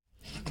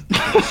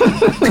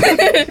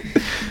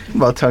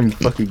About time you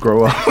fucking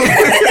grow up.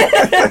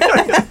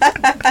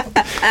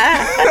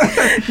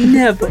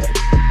 Never.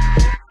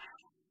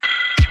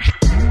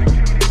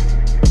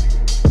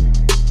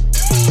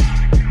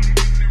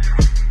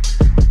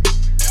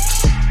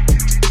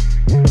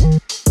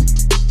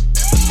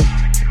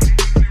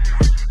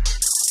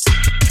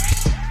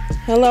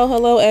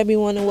 Hello,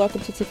 everyone, and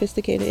welcome to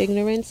Sophisticated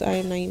Ignorance. I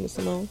am Naima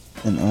Simone.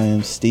 And I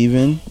am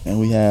Steven, and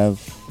we have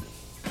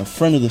a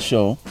friend of the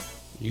show.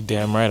 You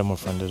damn right I'm a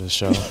friend of the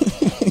show.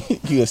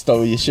 You gonna start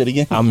with your shit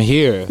again? I'm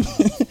here.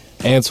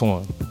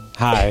 Antoine.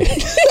 Hi.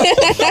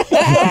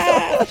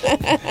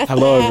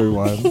 Hello,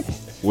 everyone.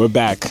 We're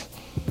back.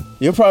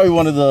 You're probably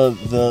one of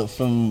the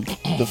from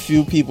the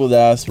few people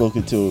that I've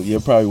spoken to, you're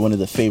probably one of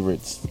the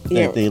favorites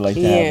that they like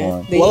to have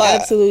on. They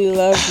absolutely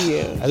love you.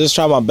 I just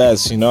try my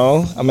best, you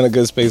know? I'm in a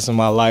good space in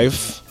my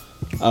life.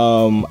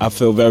 I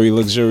feel very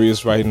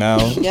luxurious right now.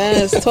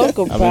 Yes, talk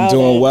about it. I've been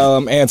doing well.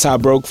 I'm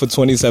anti-broke for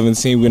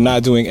 2017. We're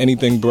not doing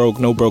anything broke.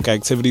 No broke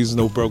activities,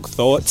 no broke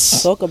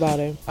thoughts. Talk about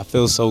it. I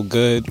feel so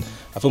good.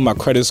 I feel my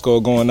credit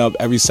score going up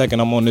every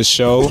second I'm on this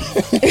show.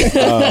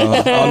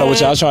 I don't know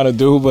what y'all trying to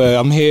do, but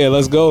I'm here.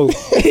 Let's go.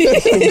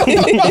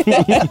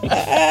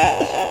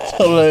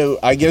 So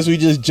I guess we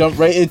just jump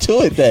right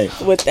into it then.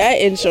 With that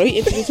intro, he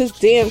introduced his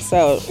damn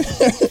self.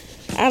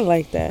 I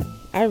like that.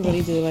 I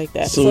really do like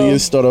that. So we can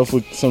start off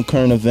with some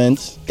current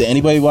events. Did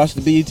anybody watch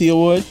the BET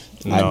Award?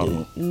 No. I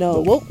didn't.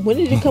 No. Well, when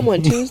did it come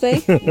on? Tuesday?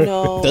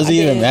 No. Does it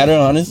even matter,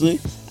 honestly?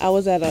 I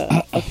was at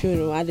a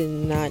funeral. I did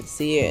not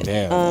see it.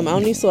 Damn. I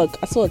only saw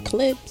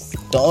clips.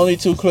 The only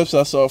two clips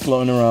I saw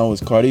floating around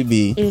was Cardi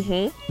B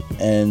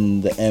Mm-hmm.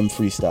 and the M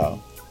freestyle.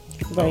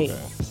 Right.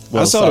 Okay.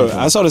 Well,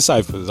 I saw the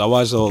ciphers. I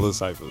watched all the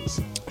ciphers.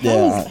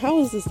 How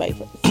was the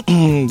cipher?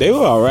 They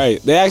were all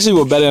right. They actually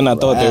were better than I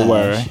thought they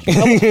were.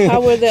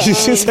 How were the?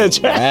 She said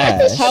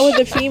trash. How were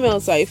the female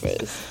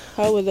ciphers?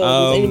 How were those?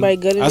 Was anybody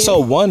good in I it?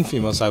 saw one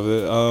female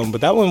cipher,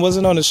 but that one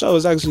wasn't on the show.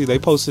 It's actually they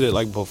posted it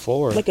like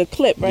before. Like a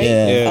clip, right?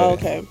 Yeah. Oh,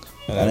 okay.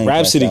 And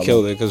Rhapsody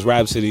killed it because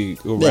Rhapsody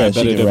will rap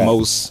better than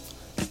most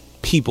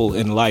people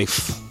in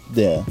life.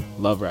 Yeah.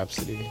 Love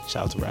Rhapsody.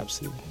 Shout out to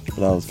Rhapsody.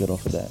 But I was good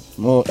off of that.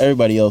 Well,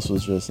 everybody else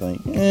was just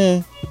like,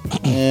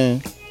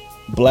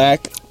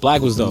 Black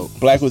was dope.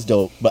 Black was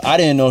dope. But I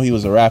didn't know he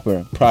was a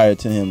rapper prior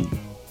to him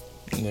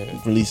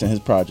releasing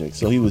his project.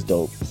 So he was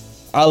dope.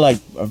 I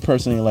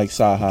personally like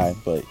Sci High,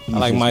 but I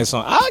like my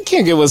song. I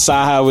can't get with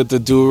Sci-Hi with the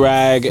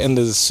do-rag and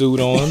the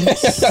suit on.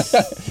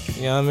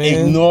 You know what I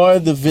mean? Ignore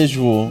the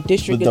visual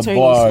District with the Attorney's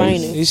bars.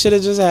 finest. He should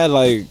have just had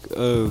like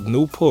a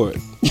Newport,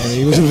 and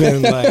he would have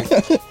been like,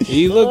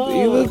 he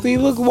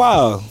looked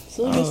wild. As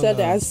soon as you said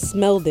that, I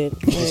smelled it.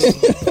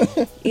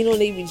 You know,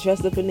 they be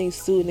dressed up in their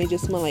suit and they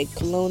just smell like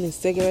cologne and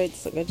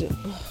cigarettes. Like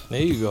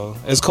There you go.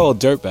 It's called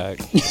Dirtbag.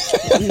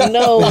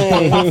 No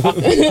way.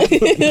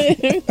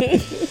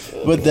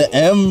 But the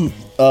M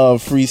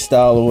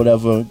freestyle or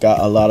whatever got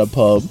a lot of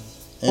pub.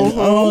 And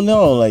I don't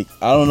know. I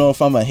don't know if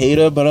I'm a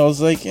hater, but I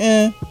was like,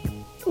 it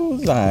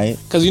was alright.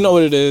 Because you know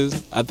what it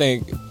is? I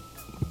think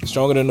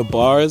Stronger Than the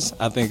Bars,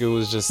 I think it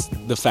was just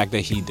the fact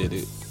that he did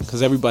it.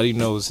 Because everybody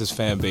knows his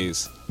fan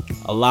base.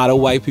 A lot of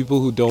white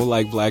people who don't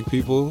like black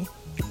people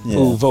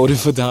who voted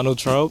for Donald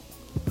Trump,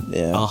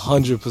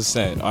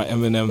 100% are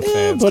Eminem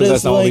fans. Because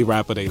that's the only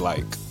rapper they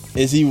like.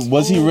 Was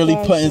he really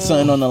putting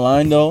something on the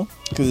line though?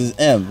 Because it's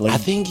M. I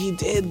think he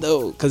did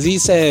though. Because he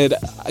said,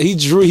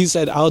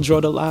 I'll draw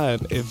the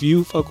line. If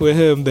you fuck with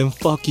him, then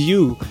fuck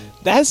you.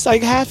 That's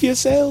like half your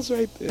sales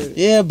right there.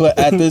 Yeah, but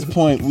at this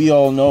point, we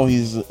all know he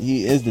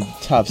is the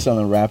top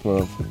selling rapper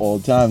of all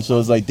time. So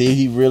it's like, did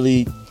he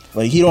really,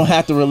 he don't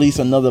have to release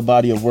another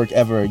body of work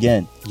ever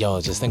again.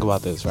 Yo, just think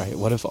about this, right?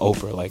 What if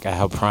Oprah, at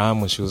her prime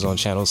when she was on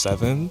Channel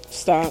 7,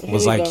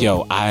 was like,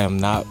 yo, I am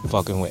not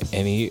fucking with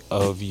any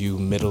of you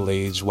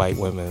middle-aged white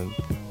women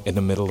in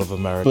the middle of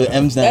America. But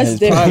M's not in his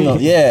prime though.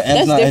 Yeah,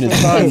 M's not in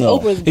his prime though.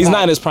 He's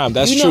not in his prime.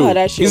 That's true.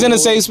 He's in a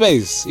safe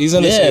space. He's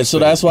in a safe space. So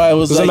that's why it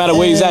was doesn't matter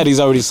where he's at.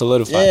 He's already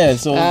solidified. Yeah,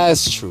 so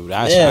that's true.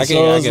 I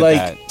get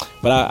that.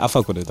 But I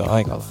fuck with it though. I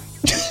ain't gonna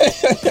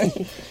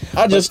lie.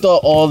 I just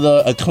thought all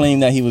the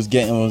acclaim that he was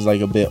getting was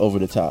a bit over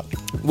the top.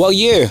 Well,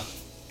 yeah.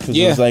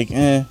 It was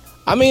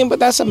I mean, but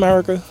that's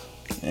America.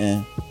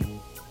 Yeah.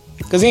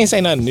 Because he ain't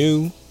say nothing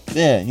new.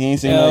 Yeah, he ain't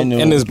saying nothing new.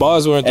 And his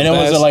bars weren't the best. And it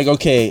wasn't like,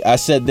 okay, I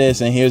said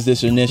this and here's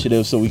this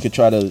initiative so we could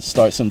try to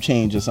start some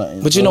change or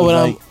something. But you know what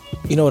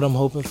I'm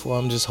hoping for?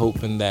 I'm just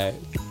hoping that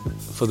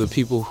for the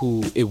people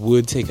who it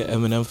would take an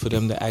Eminem for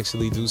them to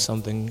actually do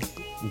something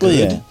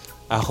good. Yeah.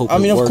 I hope. I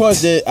mean, of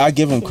course, I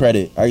give him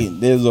credit.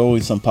 There's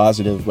always some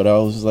positive, but I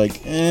was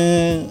like, I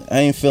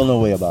ain't feel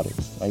no way about it.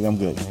 I'm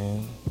good.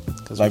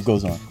 Because life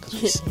goes on.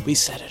 Because we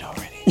said it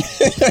already.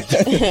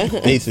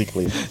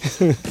 Basically.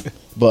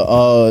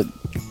 But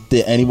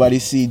did anybody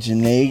see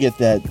Janae get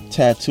that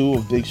tattoo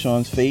of Big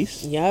Sean's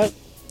face? Yep.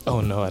 Oh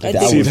no, I that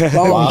didn't see that.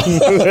 Wow.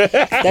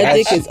 That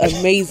dick is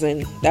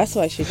amazing. That's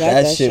why she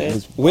got that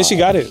shit. Where she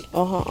got it?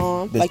 On her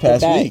arm. This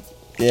past week.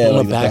 Yeah,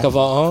 on the back of her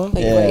arm?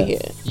 Right here.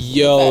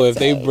 Yo, if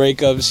they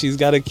break up, she's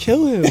got to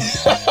kill him.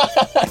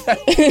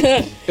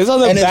 It's on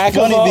the And back it's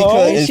funny of her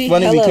because arm. it's She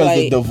funny hella because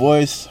light.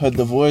 her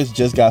divorce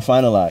just got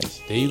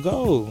finalized. There you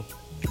go.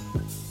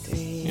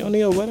 Dang. You don't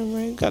need a wedding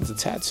ring. Got the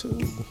tattoo.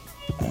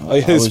 I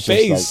His was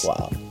face. just like,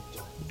 wow.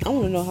 I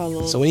want to know how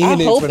long. So when you I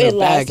get it hope from it the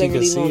lasts back, a you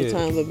can really see long it.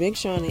 time. But Big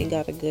Sean ain't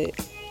got a good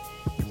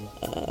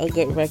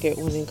record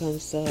when it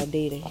comes to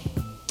dating.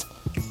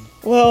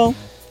 Well,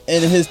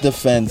 in his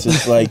defense,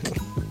 it's like the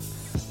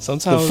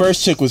Sometimes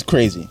first chick was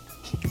crazy.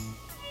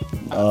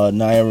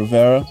 Naya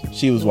Rivera,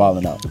 she was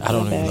wilding out. I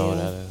don't even Okay, know what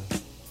yeah. that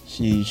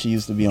is. She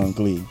used to be on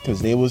Glee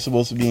because they were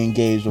supposed to be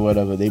engaged or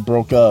whatever. They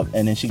broke up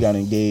and then she got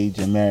engaged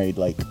and married.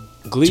 Like,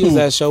 Glee was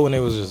that show when they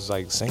was just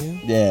like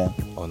singing? yeah.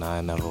 Oh no,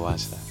 I never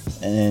watched that.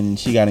 And then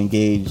she got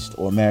engaged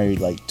or married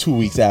like 2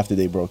 weeks after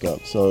they broke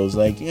up. So it was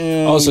like,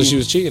 yeah. Oh, so she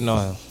was cheating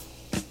on him.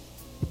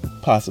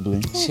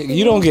 Possibly. Shit,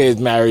 you don't get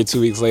married 2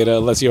 weeks later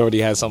unless you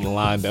already had something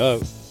lined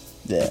up.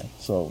 Yeah.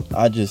 So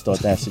I just thought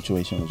that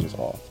situation was just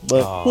off.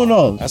 But Oh, who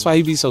knows? That's why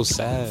he be so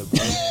sad, bro.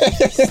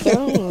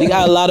 So, He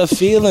got a lot of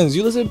feelings.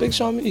 You listen to Big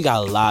Sean, he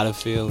got a lot of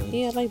feelings.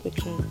 yeah, I like Big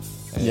Sean.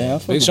 Yeah, I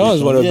fuck Big with Sean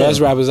is one of the Yeah. best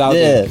rappers out Yeah,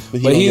 there. but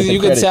he But don't get the you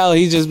can credit. tell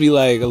he just be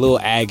like a little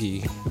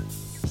aggy.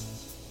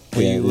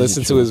 When Yeah, you this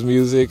listen is to true. his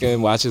music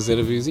and watch his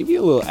interviews, he be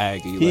a little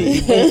aggy.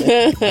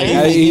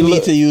 Like, He he,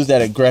 need to use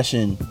that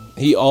aggression.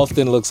 he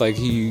often looks like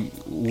he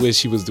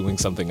wish he was doing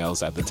something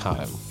else at the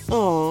time.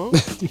 Aw.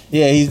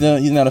 Yeah, he's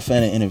not a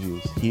fan of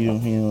interviews. He's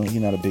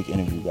not a big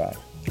interview guy.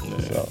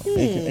 So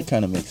it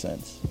kind of makes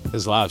sense.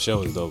 His live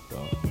show is dope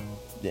though.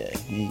 Yeah,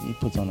 he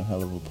puts on a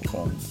hell of a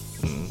performance.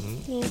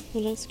 Oh,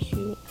 well, that's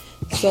cute.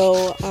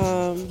 So,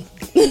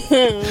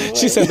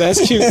 She said that's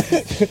cute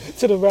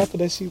to the rapper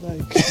that she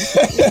like.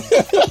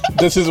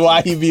 This is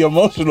why he be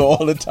emotional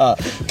all the time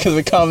because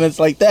of comments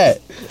like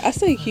that. I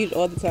say cute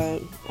all the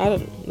time. I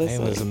don't Name is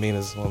the listen.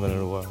 meanest woman in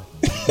the world.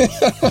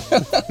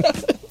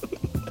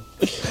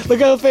 Look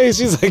at her face.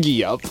 She's like,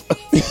 yup.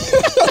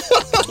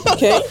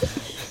 Okay.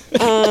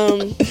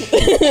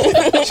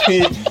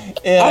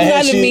 Yeah, I'm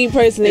not she- a mean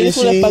person. They and just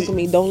want to she- fuck with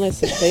me. Don't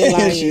listen. They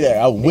lying. she like,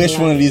 I wish They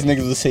one of lying. these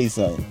niggas would say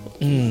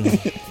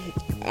something.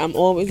 I'm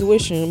always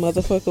wishing a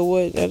motherfucker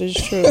would. That is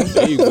true.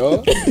 There you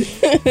go.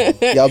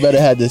 Y'all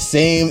better have the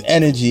same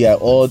energy at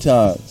all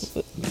times.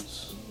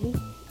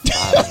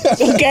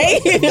 Okay?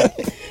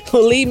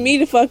 Leave me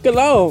the fuck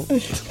alone.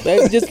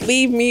 Just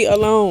leave me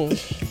alone.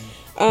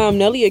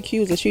 Nelly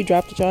accused that she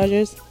dropped the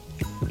charges.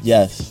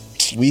 Yes.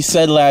 We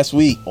said last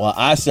week, well,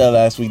 I said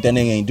last week, that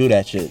nigga ain't do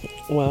that shit.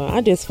 Well,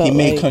 I just felt He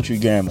made like country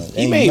grammar.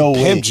 He Ain't made no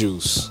Pimp way.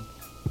 Juice.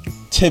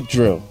 Tip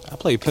drill. I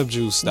played Pimp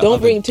Juice. The don't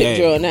other bring Tip day.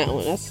 Drill in that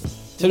one. That's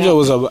Tip not- Drill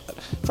was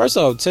first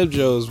off, Tip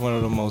Drill is one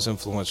of the most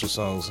influential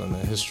songs in the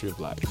history of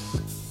life.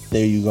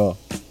 There you go.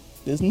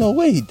 There's no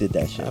way he did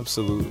that shit.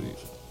 Absolutely.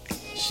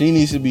 She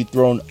needs to be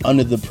thrown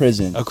under the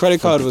prison. A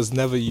credit card was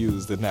never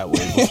used in that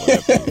way before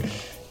that period.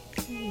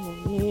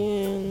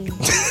 Man.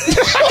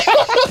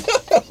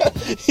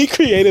 He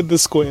created the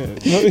square.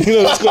 You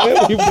know the square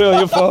you put it on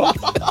your phone?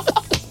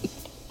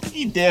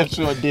 He damn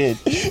sure did.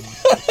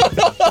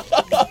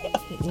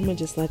 I'm gonna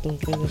just let them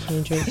finish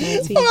and drink my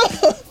tea.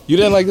 You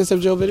didn't like the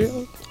Tip Drill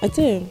video? I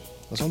did.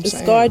 That's what I'm It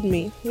saying. scarred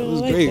me. It I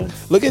was like great. them.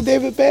 Look at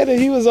David Bennett.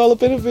 He was all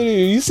up in the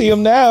video. You see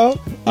him now. You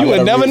I would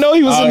gotta never know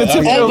he was in the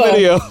Tip gotta- Drill Ever.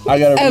 video. I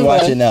gotta Ever.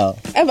 rewatch it now.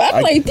 I'm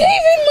like, David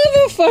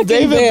motherfucking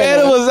David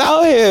Bennett was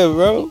out here,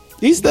 bro.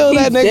 He's still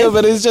that He's nigga,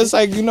 but it's just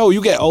like,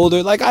 you get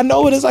older. Like, I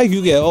know what it's like.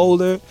 You get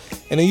older,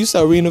 and then you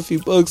start reading a few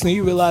books, and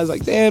you realize,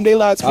 like, damn, they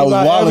lied to I me was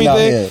about wilding out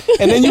everything. here.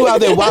 And then you out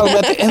there wilding.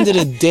 At the end of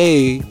the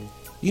day,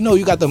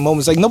 you got the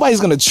moments. Like, nobody's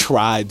going to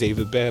try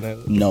David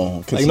Bennett.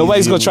 No. 'cause Like,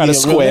 nobody's going to try to he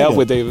a real square up nigga.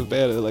 with David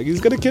Bennett. Like, he's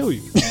going to kill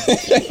you.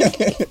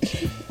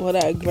 Well,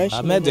 that aggression.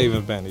 I met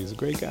David Bennett. He's a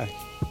great guy.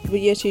 But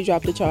yeah, she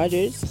dropped the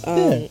charges.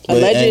 Yeah.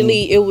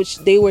 Allegedly,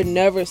 they were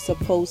never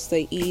supposed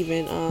to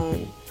even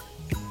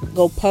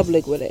go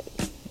public with it.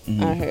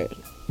 I heard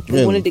they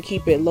Really? wanted to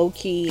keep it low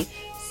key,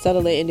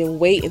 settle it, and then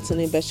wait until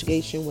the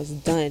investigation was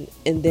done,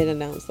 and then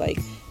announce like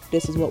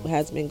this is what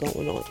has been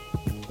going on.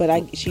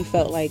 But she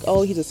felt like,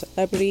 oh, he's a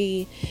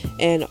celebrity,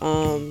 and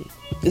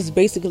it's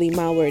basically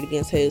my word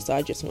against his, so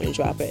I just want to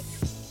drop it.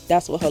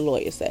 That's what her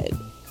lawyer said.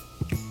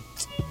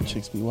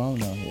 Chicks be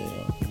wild out here,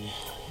 yo.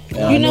 And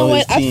You I know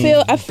his what? I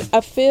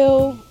team-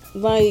 feel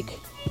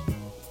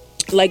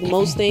like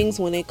most things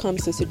when it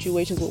comes to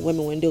situations with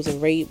women, when there's a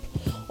rape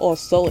or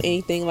so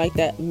anything like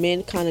that,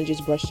 men kind of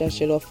just brush that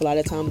shit off a lot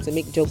of times and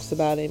make jokes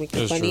about it and make it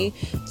That's funny.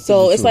 true.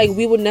 So That's it's true. like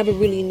we would never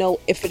really know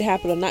if it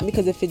happened or not,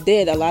 because if it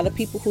did, a lot of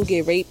people who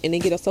get raped and they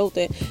get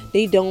assaulted,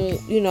 they don't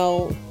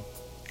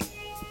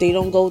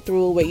go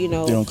through with They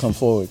don't come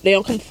forward. they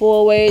don't come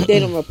forward, they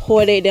don't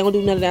report it, they don't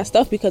do none of that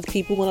stuff because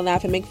people want to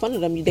laugh and make fun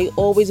of them. They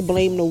always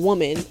blame the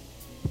woman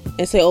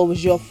and say, oh, it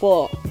was your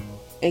fault,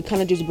 and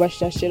kind of just brush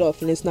that shit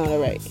off, and it's not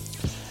alright.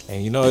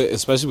 And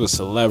especially with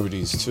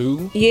celebrities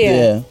too.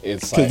 Yeah.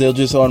 It's Because like, they'll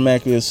just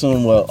automatically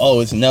assume, well,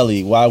 oh, it's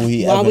Nelly. Why would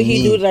he Why ever would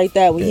he need- do it like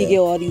that when he Yeah. get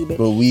all these?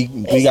 But we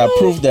got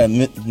proof that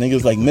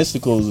niggas like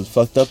Mysticals is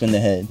fucked up in the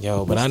head.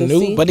 yo, but I Mr. knew,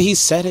 C? but he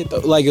said it though.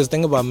 Like, his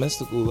thing about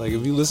Mystical, like,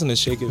 if you listen to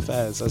Shake It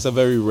Fast, that's a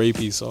very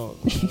rapey song.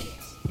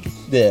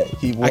 Yeah,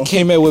 I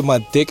came here with my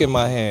dick in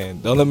my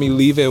hand. Don't let me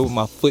leave here with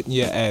my foot in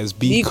your ass.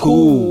 Be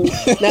cool. Now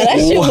that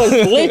shit was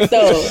lit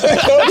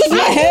though.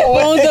 My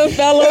headphones done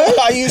fell off.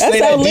 How you say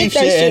that deep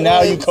shit and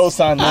now you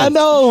co-sign that? I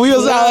know we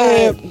was out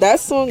here. That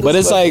song. But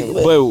it's like,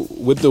 lit. but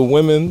with the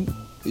women,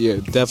 yeah,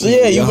 definitely. So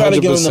yeah, you gotta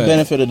give them the 100%.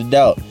 benefit of the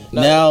doubt.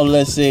 Now,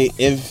 let's say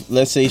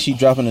she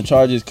dropping the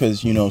charges because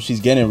she's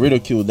getting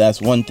ridiculed. That's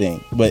one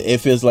thing. But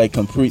if it's like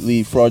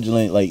completely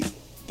fraudulent, like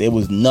there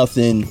was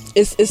nothing.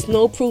 It's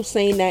no proof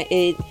saying that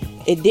it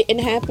didn't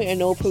happen, and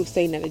no proof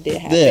saying that it did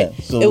happen. Yeah,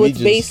 so it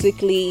was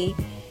basically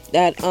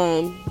that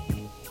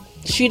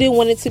she didn't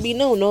want it to be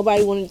known.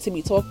 Nobody wanted it to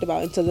be talked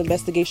about until the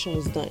investigation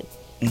was done.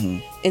 Mm-hmm.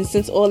 And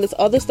since all this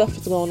other stuff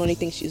is going on, they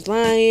think she's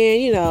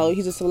lying.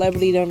 He's a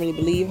celebrity. They don't really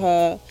believe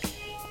her.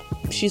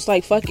 She's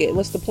like, fuck it.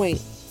 What's the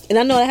point? And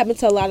I know that happened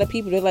to a lot of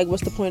people. They're like,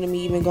 what's the point of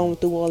me even going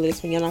through all of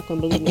this when you're not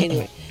going to believe me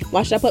anyway?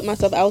 Why should I put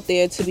myself out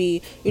there to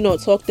be,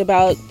 talked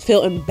about,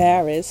 feel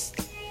embarrassed?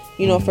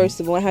 First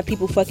of all, and have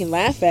people fucking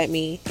laugh at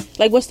me.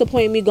 Like, what's the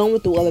point of me going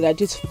through all of that?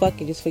 Just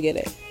forget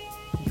it.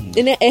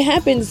 And it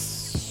happens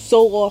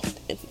so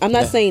often. I'm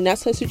not saying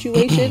that's her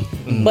situation,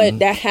 but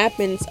that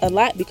happens a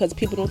lot because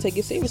people don't take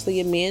it seriously,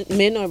 and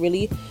men are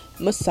really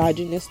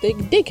misogynistic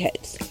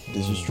dickheads.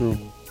 This is true.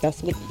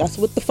 That's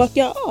what the fuck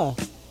y'all are.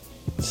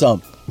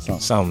 Some,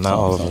 not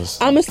all of us.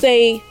 I'ma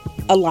say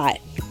a lot,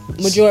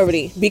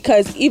 majority,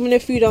 because even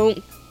if you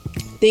don't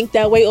think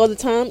that way all the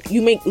time,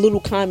 you make little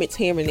comments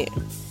here and there.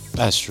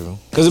 That's true.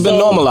 Because it's been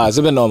normalized.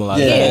 It's been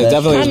normalized. Yeah, it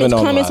definitely has been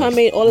normalized. Comments are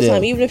made all the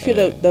time. Even if you're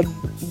Yeah.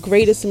 the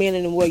greatest man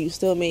in the world, you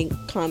still make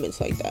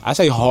comments like that. I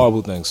say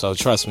horrible things, so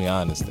trust me,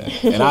 I understand.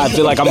 And I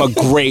feel like I'm a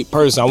great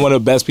person. I'm one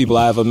of the best people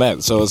I ever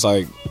met. So it's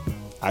like,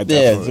 I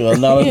definitely. So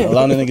a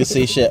lot of niggas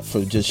say shit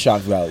for just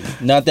shock value.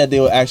 Not that they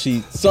will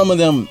actually. Some of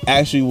them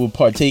actually will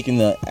partake in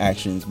the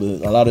actions, but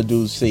a lot of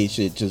dudes say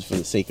shit just for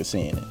the sake of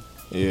saying it.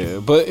 Yeah,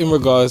 but in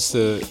regards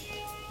to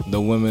the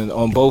women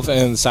on both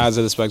sides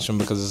of the spectrum,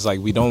 because it's like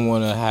we don't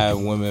want to have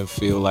women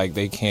feel like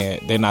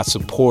they're not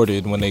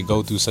supported when they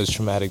go through such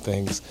traumatic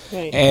things.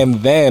 Right. And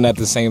then at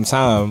the same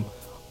time,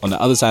 on the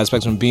other side of the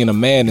spectrum, being a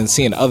man and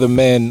seeing other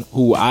men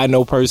who I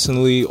know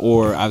personally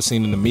or I've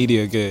seen in the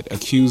media get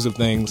accused of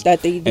things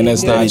That they and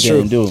that's didn't not They true.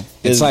 didn't do.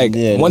 It's like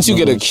once you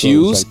get no stories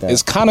accused, like that.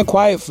 it's kind of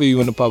quiet for you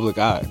in the public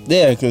eye.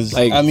 Yeah, because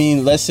Like,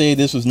 let's say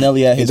this was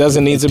Nelly at his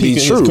doesn't need to be peak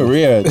of true. his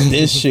career.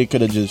 This shit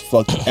could have just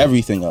fucked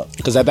everything up.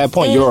 Because at that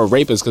point, you're a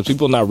rapist because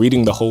people are not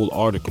reading the whole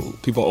article.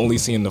 People only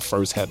seeing the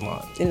first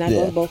headline. And that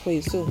Yeah. goes both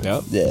ways too.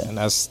 Yep. Yeah. And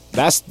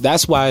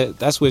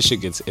that's where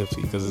shit gets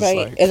iffy because it's Right.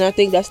 like And I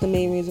think that's the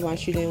main reason why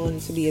she didn't want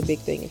it to be a big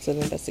thing until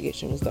the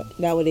investigation was done.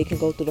 That way they can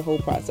go through the whole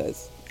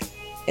process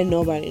and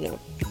nobody know.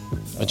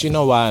 But you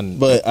know why?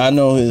 But I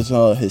know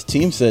his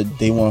team said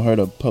they want her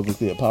to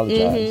publicly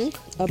apologize.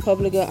 A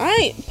public girl. I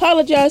ain't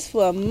apologize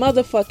for a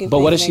motherfucking But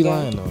thing, what if she nigga.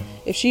 lying though?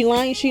 If she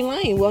lying, she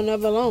lying. We'll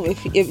never know.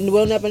 If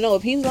we'll never know.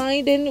 If he's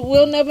lying, then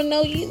we'll never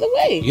know either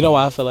way. You know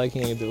why I feel like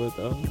he ain't do it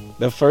though?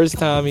 The first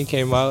time he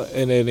came out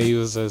and then he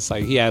was just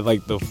like he had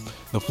like the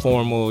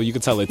formal, you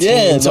could tell the team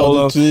Yeah,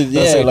 told him.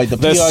 like the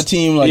PR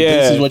team, like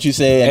this is what you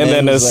say. And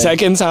then it the was like,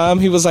 second time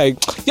he was like,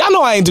 y'all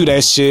know I ain't do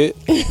that shit.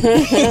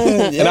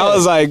 And I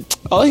was like,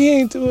 oh, he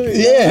ain't do it.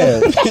 yeah.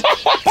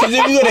 Because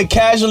if you're gonna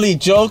casually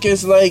joke,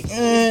 it's like,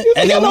 and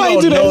then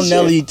we don't know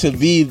Nelly to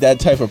be that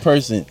type of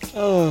person.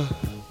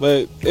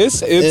 But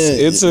it's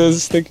a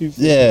sticky.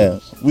 Yeah,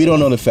 we don't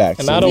know the facts.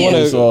 And so I don't wanna-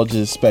 It's all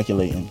just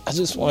speculating. I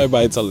just want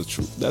everybody to tell the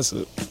truth. That's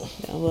it.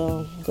 Yeah,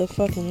 well, good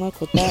fucking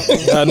luck with that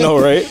one. I know,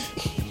 right?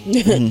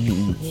 Yeah,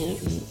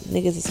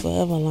 niggas is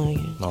forever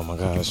lying. Oh my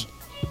gosh.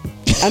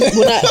 I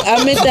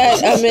meant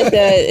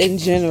that in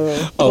general.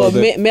 Oh, For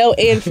male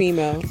and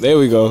female. There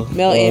we go.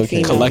 Male and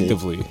okay. female.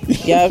 Collectively.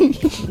 Yep.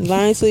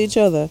 Lying to each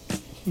other.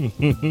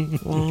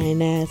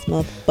 Lying ass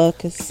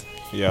motherfuckers.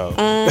 Yo.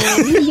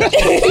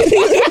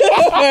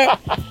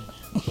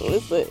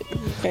 Listen,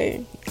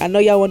 okay. I know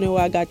y'all wondering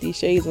why I got these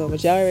shades on,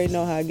 but y'all already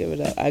know how I give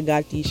it up. I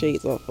got these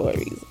shades on for a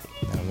reason.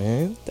 I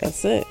mean,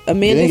 That's it. You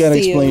Amanda ain't gotta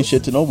Seals. explain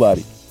shit to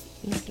nobody.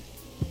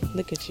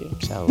 Look at you.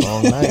 it's had a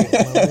long night.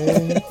 My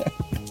man.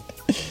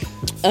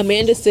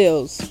 Amanda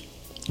Seals.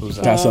 Who's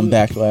Got that? some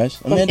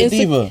backlash. Amanda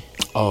Diva.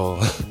 Oh.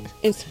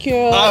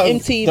 Insecure,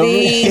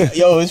 MTV.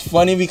 Yo, it's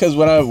funny because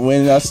when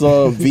I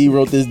saw V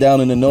wrote this down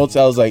in the notes,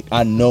 I was like,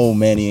 I know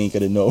Manny ain't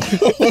gonna know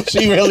who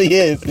she really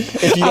is.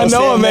 If you I don't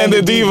know say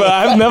Amanda Diva.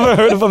 I've never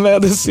heard of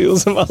Amanda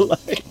Seals in my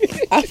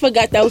life. I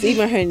forgot that was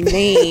even her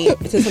name.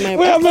 To somebody,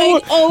 Wait, I was remember-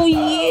 like, oh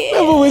yeah.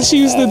 Remember when she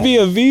used to be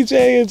a VJ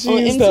and she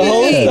On used to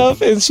hold MTV.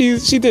 stuff and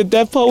she did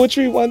Deaf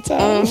Poetry one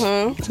time.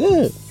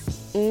 Yeah.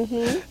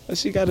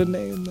 She got a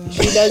name now.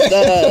 She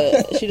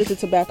does the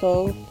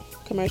tobacco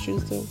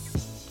commercials too.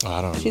 Oh,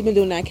 I don't She's know. been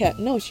doing that cat.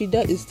 No, she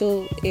does. It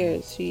still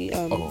airs. She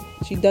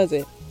does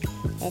it.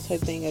 That's her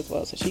thing as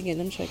well. So she getting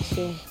them checks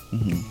too.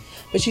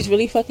 But she's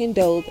really fucking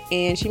dope.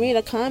 And she made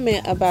a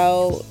comment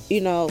about,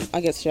 I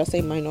guess should I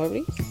say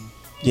minorities?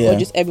 Yeah. Or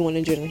just everyone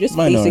in general. Just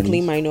Minorities.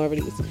 basically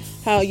minorities.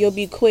 How you'll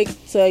be quick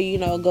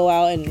to, go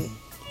out and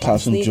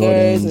Custom sneakers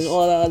Jordans and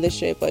all that other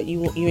shit, but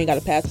you ain't got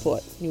a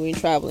passport. You ain't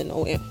traveling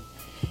nowhere.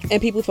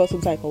 And people felt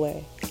some type of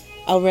way.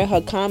 I read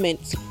her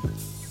comments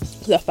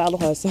because I follow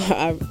her, so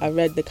I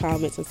read the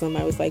comments, and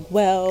somebody was like,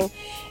 well,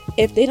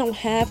 if they don't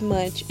have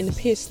much and a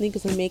pair of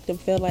sneakers and make them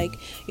feel like,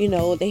 you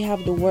know, they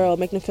have the world,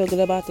 make them feel good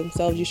about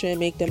themselves, you shouldn't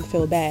make them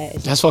feel bad.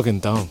 That's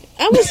fucking dumb.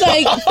 I was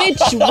like,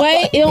 bitch,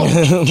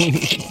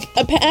 what?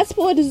 A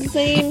passport is the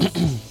same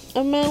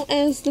amount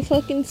as the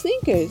fucking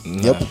sneakers.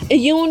 Yep.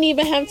 And you don't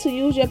even have to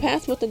use your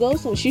passport to go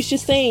somewhere. She's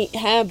just saying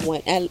have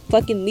one at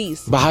fucking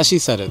least. But how she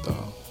said it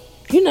though?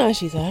 You know how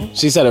she said.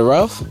 She said it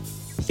rough?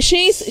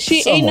 She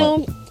ain't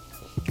no.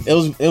 It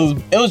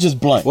was just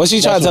blunt. Was she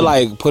trying to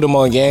like put him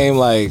on game?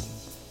 Like,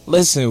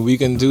 listen, we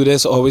can do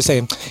this, or we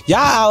saying y'all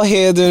out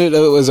here? It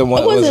wasn't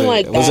like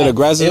was it that.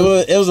 aggressive?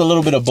 It was a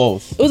little bit of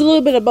both. It was a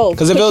little bit of both.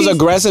 Because if it was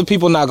aggressive,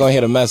 people not gonna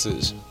hear the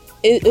message.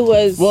 It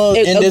was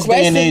in this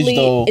day and age, aggressively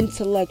though,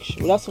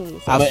 intellectual. That's what I'm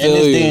saying. But in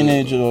this day and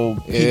age, though,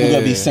 people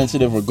gotta be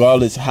sensitive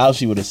regardless how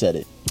she would have said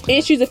it.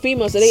 And she's a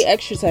female, so they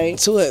extra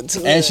tight.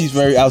 And she's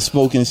very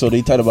outspoken, so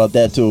they tight about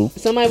that too.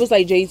 Somebody was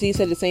like, Jay-Z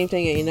said the same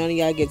thing, and none of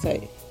y'all get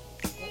tight.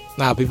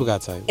 Nah, people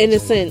got tight. In a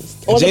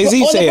sense.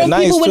 Jay-Z say it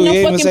nice, people too. with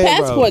He no ain't fucking say it,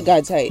 bro. passport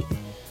got tight.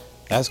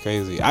 That's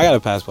crazy. I got a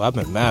passport. I've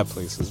been mad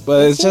places.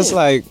 But it's just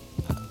like,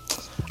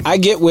 I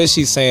get what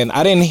she's saying.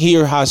 I didn't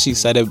hear how she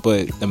said it,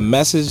 but the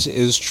message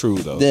is true,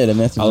 though. Yeah, the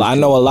message I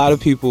know a lot of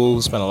people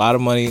who spend a lot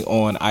of money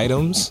on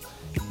items.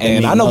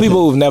 And I know nothing.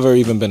 people who've never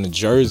even been to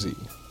Jersey.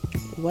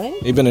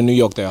 What? They've been in New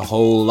York their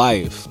whole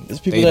life.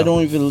 There's people that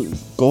don't even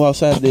go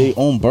outside their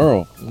own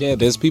borough. Yeah,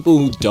 there's people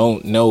who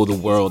don't know the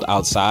world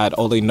outside.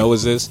 All they know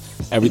is this.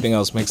 Everything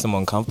else makes them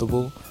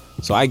uncomfortable.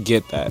 So I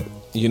get that.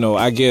 You know,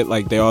 I get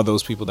like there are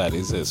those people that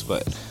exist,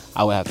 but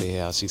I would have to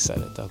hear how she said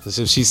it though. Because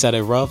if she said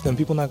it rough, then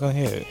people not gonna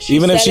hear it.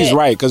 Even if she's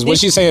right, because what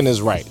she's saying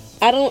is right.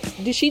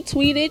 Did she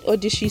tweet it or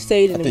did she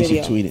say it in the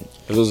video? I think she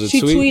tweeted. It was a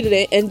she tweet? tweeted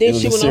it, and then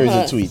she went on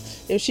her.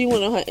 Tweets. And she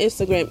went on her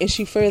Instagram and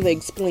she further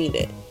explained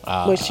it,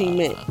 what she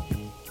meant.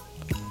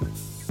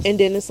 And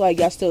then it's like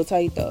y'all still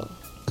tight though.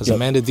 Because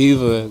Amanda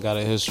Diva got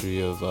a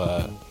history of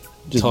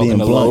just talking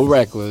being a little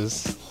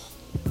reckless.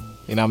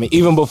 You know what I mean?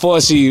 Even before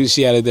she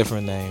had a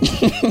different name.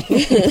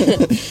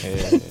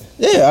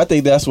 Yeah, I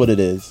think that's what it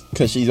is.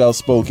 Because she's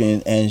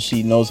outspoken and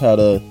she knows how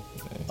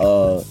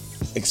to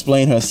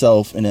explain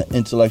herself in an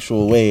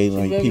intellectual way. She's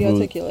like very people,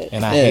 articulate.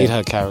 And I hate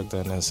her character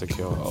in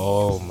Insecure.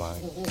 Oh my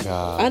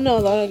god. I know a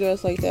lot of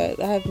girls like that.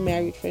 I have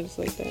married friends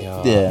like that.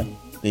 Yo, yeah,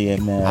 they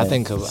get mad. I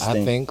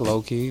think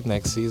low-key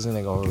next season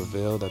they're gonna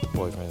reveal that the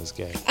boyfriend is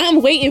gay.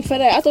 I'm waiting for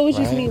that. I thought it was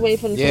just me waiting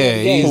for them to be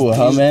gay. Who,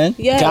 her man?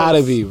 Yeah,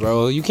 Gotta be,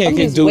 bro. You can't I'm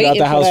get just dude out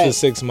the waiting house for for that.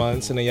 6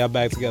 months and then y'all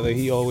back together.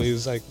 He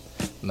always like,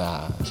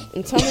 nah.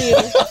 I'm telling you,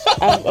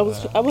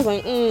 I was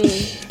like,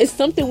 it's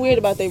something weird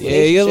about their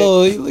relationship. Yeah, you're a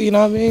little, you know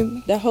what I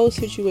mean? That whole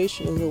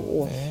situation is a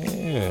little off.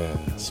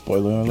 Yeah.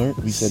 Spoiler alert.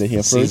 We said it here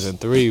first. Season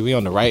 3, we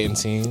on the writing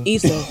team.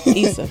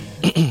 Issa.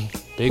 Big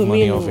Put me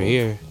money in the over room.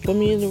 here. Put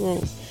me in the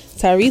room.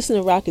 Tyrese and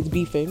the Rock is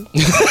beefing.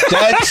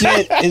 That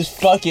shit is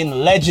fucking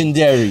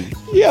legendary.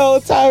 Yo,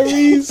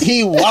 Tyrese.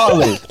 He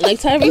wildin'. Like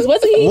Tyrese,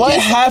 wasn't he? What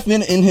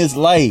happened in his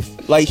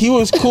life? Like he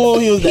was cool.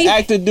 He was the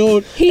actor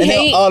dude. And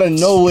then out of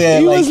nowhere,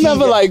 He like, was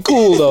never like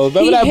cool though.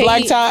 Remember that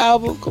Black hate- Tie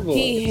album? Come on.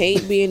 He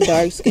hate being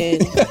dark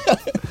skinned.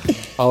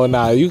 Oh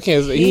nah, you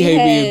can't say he hate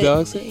being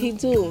dark skin. He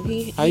do.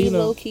 He you know?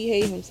 low key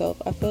hate himself.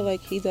 I feel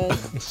like he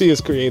does. She has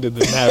created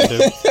the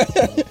narrative.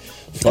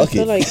 I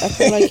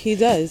feel like he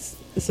does.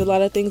 It's a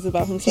lot of things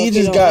about himself. He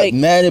just don't got like.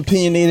 mad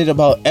opinionated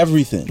about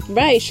everything.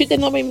 Right, shit that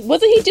nobody.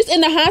 Wasn't he just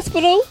in the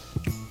hospital?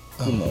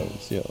 Who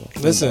knows, yo?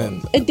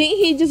 Listen, And didn't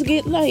he just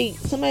get like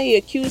somebody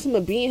accused him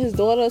of beating his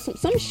daughter?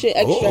 Some shit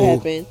extra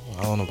happened.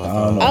 I don't know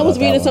about that. I was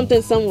about reading that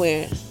something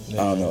somewhere. I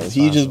don't know.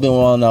 He just been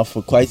wilding out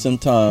for quite some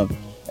time,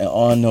 and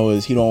all I know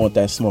is he don't want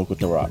that smoke with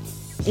The Rock.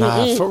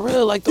 Nah, for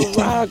real, like The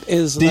Rock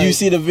is. Did like, you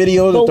see the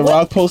video that But The what-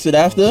 Rock posted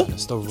after?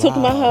 It's The Rock. Talking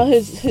about how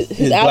his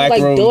His album black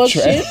like robe dog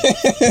track.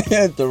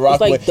 shit. The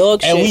Rock, like way. dog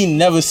and shit. we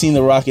never seen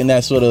The Rock in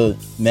that sort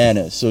of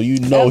manner, so you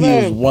know he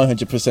Ever. was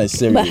 100%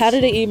 serious. But how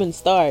did it even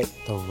start?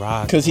 The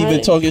Rock. Because he How been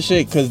did- talking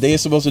shit. Because they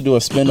supposed to do a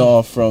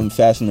spin-off from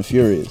Fast and the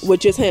Furious With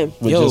just him.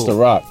 with Yo. just The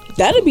Rock.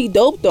 That'd be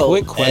dope though.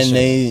 Quick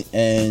question.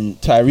 And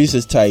Tyrese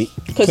is tight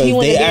 'Cause he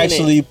wanna they be in it.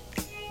 actually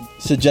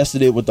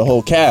suggested it with the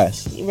whole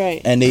cast,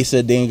 Right. and they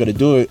said they ain't gonna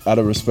do it out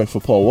of respect for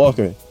Paul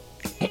Walker.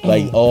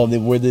 Like, oh,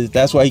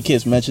 that's why he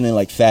keeps mentioning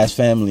like Fast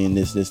Family and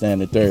this, that, and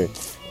the third.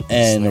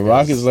 And The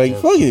Rock is like,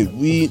 fuck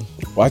it,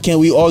 why can't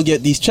we all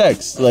get these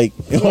checks? Like,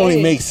 it only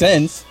Right. makes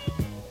sense.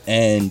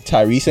 And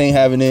Tyrese ain't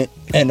having it,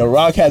 and The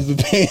Rock has been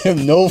paying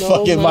him no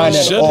fucking mind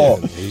at all.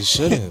 He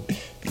shouldn't.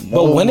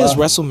 No But when is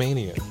mind.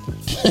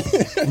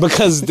 WrestleMania?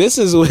 Because this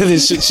is where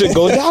this shit should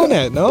go down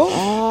at, no?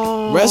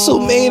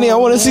 WrestleMania. I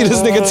want to see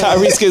this nigga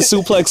Tyrese get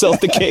suplex off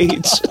the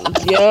cage.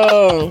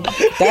 Yo,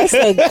 that's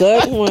a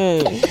good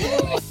one.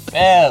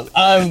 Man,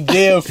 I'm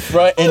there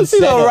front and See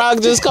The center.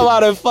 Rock just come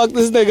out and fuck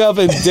this nigga up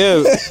and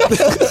dip.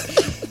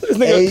 This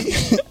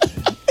nigga,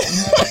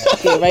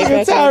 Get right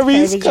back on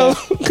Tyrese the come.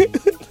 private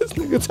jet. This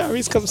nigga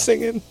Tyrese come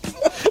singing.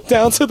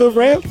 down to the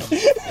ramp,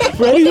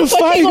 ready to What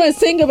fight. he gonna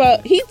sing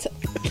about?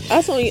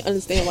 I don't even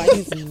understand why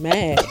he's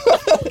mad.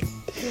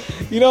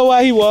 You know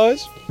why he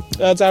was?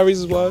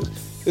 Tyrese was.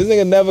 This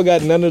nigga never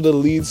got none of the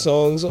lead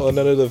songs or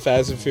none of the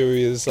Fast and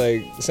Furious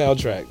like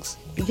soundtracks.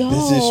 Yo,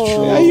 This is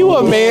true. Are you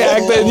a main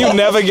actor and you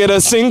never get a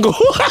single?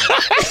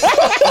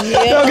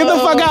 Yo, get the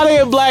fuck out of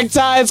here, Black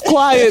Tie. It's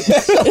quiet.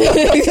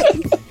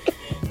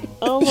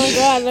 Oh my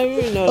god, I never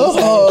even noticed.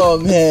 Oh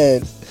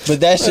man, but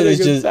that shit is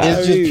nigga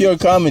it's just pure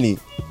comedy.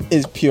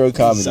 It's pure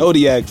comedy.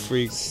 Zodiac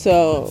freak.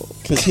 So,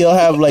 Cause he'll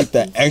have like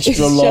the extra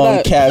Shut long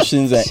up.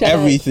 captions and Shut up.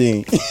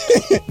 everything.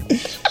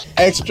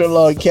 Extra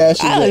long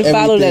captions I and didn't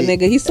follow that everything.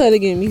 nigga. He started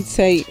getting me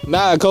tight.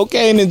 Nah,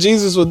 cocaine and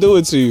Jesus will do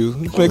it to you.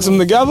 Mix them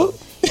together.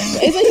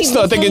 Isn't he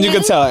Start thinking you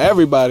can tell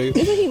everybody.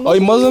 Isn't he Oh,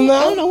 you Muslim I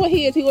don't now? know what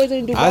he is. He always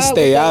in Dubai. I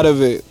stay out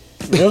of it.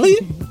 Really?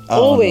 I don't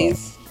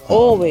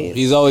Always.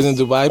 He's always in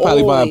Dubai. He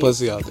probably buying Always.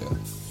 pussy out there.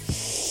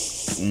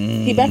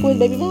 He back with his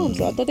baby mom,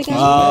 so I thought they got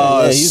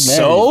Oh, Yeah, he's married.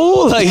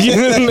 so like he's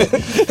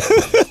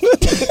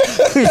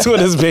with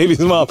his baby's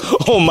mom.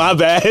 Oh, my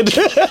bad.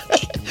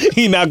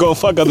 He not gonna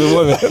fuck other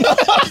women.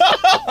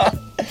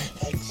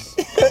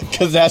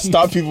 Cause that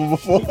stopped people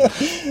before.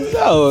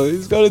 No,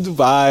 he's going to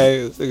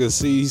Dubai. This nigga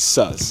see he's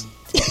sus.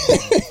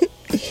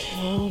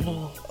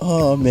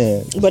 Oh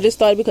man. But it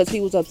started because he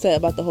was upset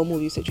about the whole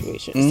movie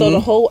situation. So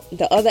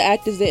the other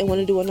actors didn't want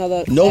to do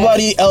another.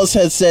 Nobody else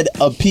had said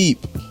a peep.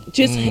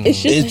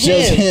 It's It's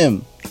just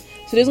him.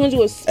 So they're gonna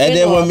do a spin-off. And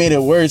then what made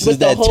it worse with is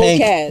the that whole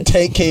cast.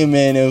 Tank came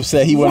in and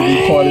said he wanted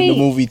to be part of the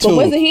movie But too.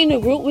 wasn't he in the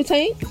group with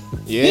Tank?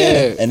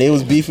 Yeah. And they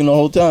was beefing the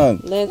whole time.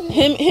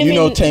 Him You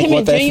know and, Tank him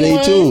want and that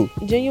fade too.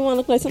 Genuine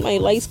looked like somebody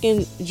light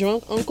skinned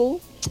drunk uncle.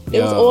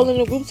 They was Yo. all in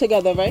the group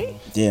together, right?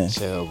 Yeah.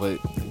 Chill, but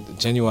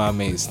Genuine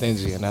made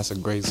Stingy, and that's a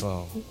great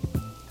song.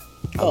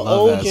 I The love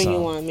old that song.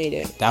 Genuine made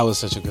it. That was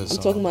such a good I'm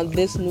song. talking about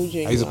this new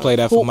Genuine. I used to play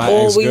that who for my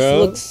always ex-girl.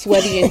 looks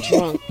sweaty and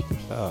drunk.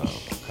 Oh,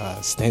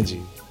 God,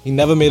 Stingy. He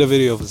never made a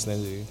video for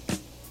Stingy.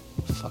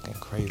 Fucking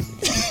crazy.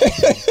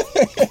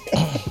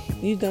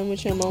 You done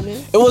with your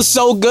moment? It was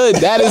so good.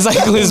 That is like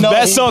his No,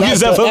 best he's song not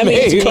he's done. ever I mean,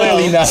 made. it's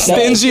clearly not done.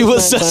 Stingy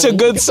was It's not such a done.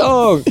 good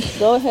song.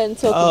 Go ahead and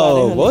talk about it.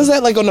 Oh, honey. what was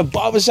that like on the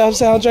barbershop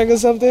soundtrack or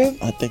something?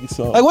 I think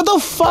so. Like what the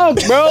fuck,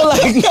 bro?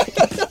 Like,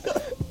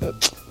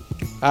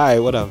 all right,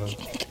 whatever.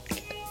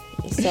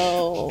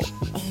 So,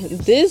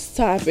 this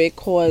topic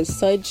caused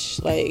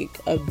such like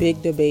a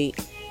big debate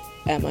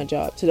at my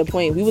job to the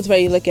point we was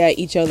ready to look at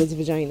each other's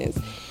vaginas.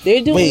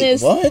 They're doing Wait,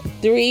 this what?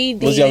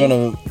 3D. Was y'all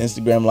gonna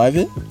Instagram live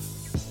it?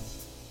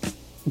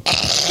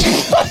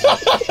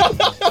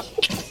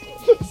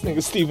 This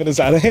nigga Steven is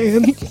out of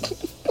hand.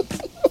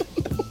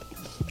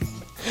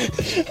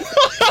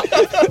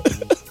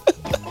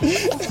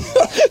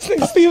 This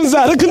nigga Steven's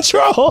out of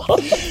control.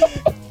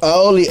 I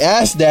only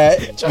asked that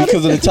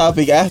because of the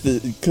topic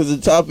because the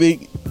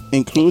topic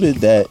included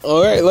that.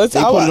 All right, let's.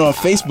 They put it on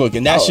Facebook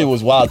and that shit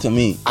was wild to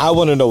me. I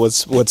want to know what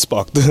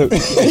sparked the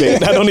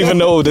debate. I don't even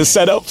know the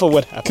setup for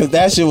what happened. Cause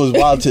that shit was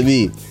wild to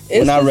me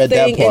when I read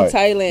that In part.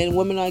 Thailand,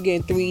 women are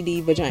getting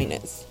 3D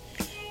vaginas.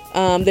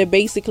 They're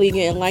basically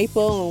getting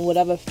lipo and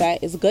whatever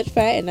fat is gut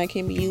fat, and that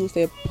can be used.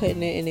 They're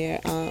putting it in their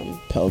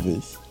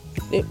Pelvis.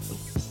 it-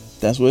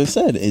 That's what it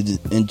said. It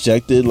just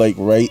injected like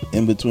right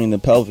in between the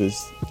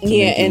pelvis. to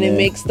yeah, make and it there.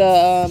 makes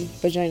the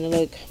vagina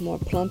look more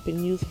plump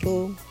and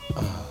youthful.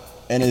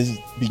 And it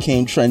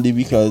became trendy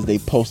because they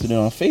posted it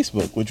on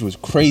Facebook, which was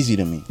crazy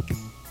to me.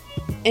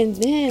 And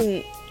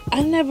then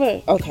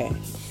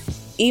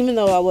even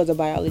though I was a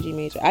biology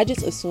major, I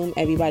just assumed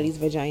everybody's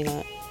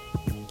vagina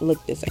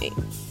looked the same.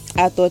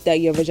 I thought that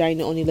your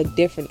vagina only looked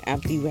different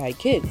after you had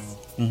kids.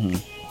 Mm-hmm.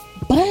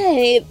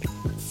 But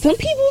some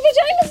people's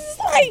vaginas is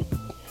like,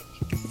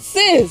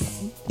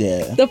 sis,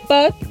 Yeah. the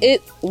fuck?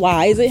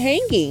 Why is it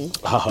hanging?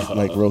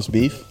 Like roast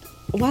beef.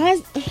 Why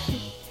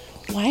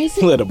is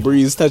it Let a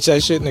breeze touch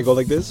that shit and they go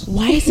like this.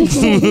 why is it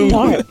so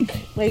dark?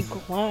 Like,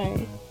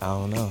 why? I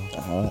don't know.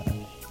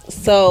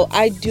 So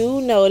I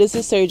do know this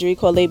is surgery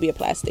called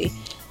labiaplasty.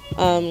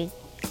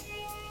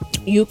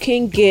 You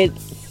can get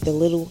the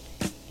little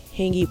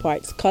hangy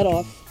parts cut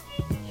off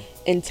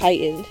and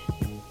tightened,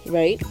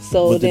 right?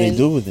 So What did then they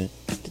do with it?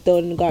 throw it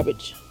in the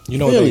garbage. You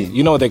know Really?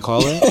 you know what they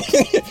call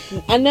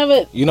it? I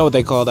never You know what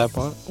they call that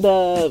part?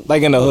 the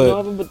Like in the hood.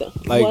 Marvin, but the,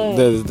 Like what?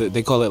 the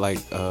they call it like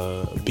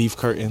beef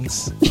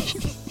curtains.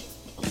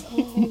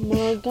 Oh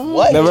my god!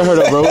 What? Never heard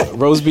of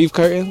roast beef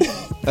curtains?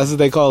 That's what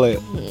they call it.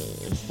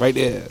 Right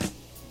there.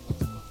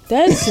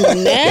 That's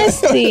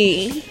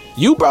nasty.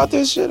 You brought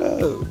this shit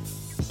up.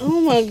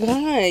 Oh my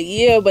god!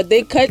 Yeah, but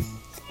they cut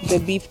the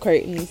beef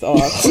curtains off.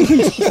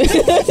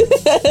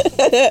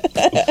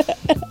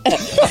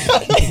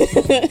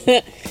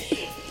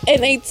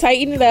 And they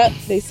tighten it up,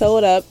 they sew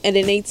it up, and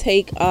then they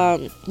take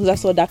because I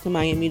saw Dr.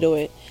 Miami do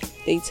it.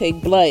 They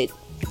take blood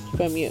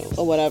from you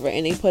or whatever,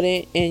 and they put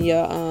it in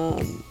your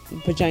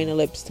vagina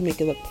lips to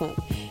make it look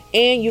plump.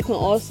 And you can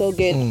also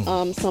get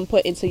some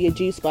put into your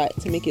G spot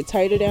to make it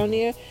tighter down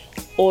there,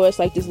 or it's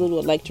like this little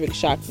electric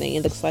shock thing.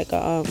 It looks like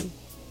a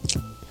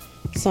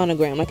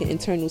sonogram, like an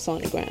internal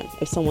sonogram.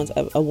 If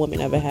a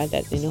woman ever had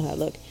that, they know how to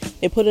look.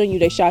 They put it on you,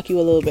 they shock you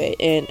a little bit,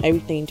 and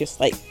everything just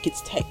like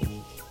gets tight.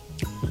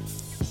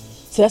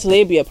 So that's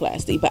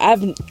labiaplasty. But I've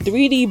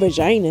 3D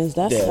vaginas.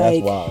 That's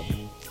like, that's wild.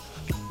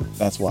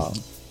 That's wild.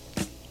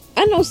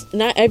 I know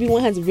not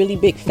everyone has really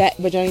big fat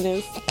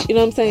vaginas. You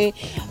know what I'm saying?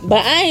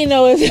 But I ain't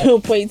know it's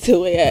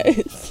 0.2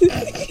 ass.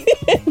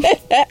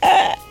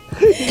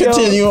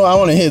 Continue. I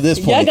want to hear this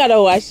point. Y'all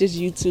gotta watch this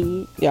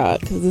YouTube, y'all,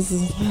 because this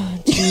is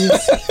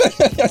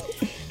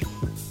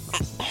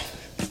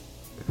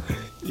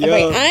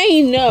like, I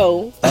ain't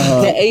know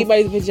that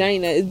everybody's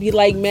vagina is be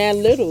like mad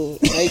little.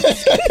 Like,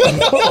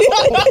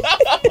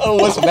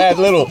 what's mad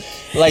little?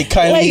 Like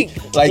Kylie,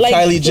 like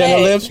Kylie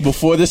Jenner lips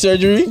before the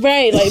surgery,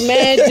 right? Like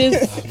mad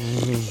just.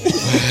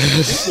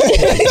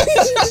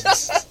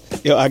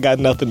 Yo, I got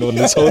nothing on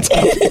this whole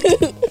time.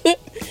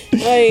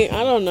 Like,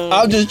 I don't know.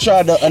 I'll just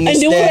try to understand.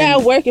 And then we were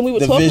at work and we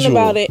were talking visual.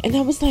 about it, and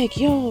I was like,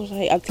 "Yo,"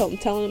 like I'm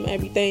telling them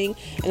everything,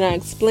 and I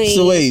explained.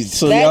 So wait,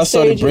 so y'all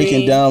started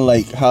breaking down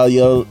like how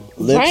your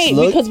lips right?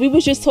 look? Because we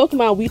was just talking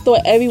about. We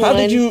thought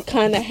everyone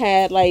kind of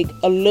had like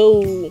a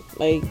little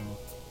like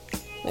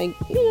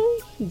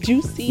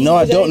juicy. No,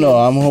 I don't know.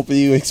 I'm hoping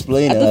you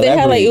explain I it. thought they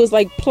had like it was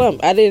like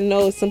plump. I didn't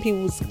know some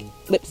people's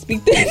lips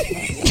speak that.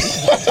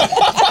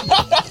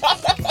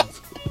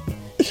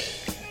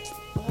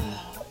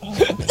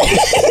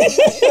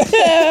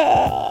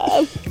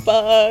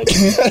 Fuck.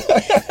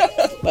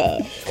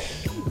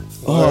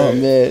 Oh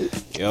man.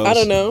 Yo, I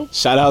don't know.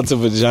 Shout out to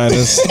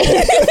vaginas.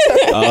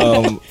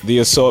 The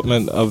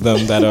assortment of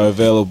them that are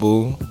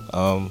available.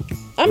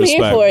 I'm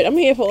here for it. I'm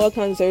here for all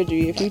kinds of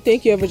surgery. If you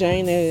think your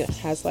vagina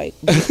has like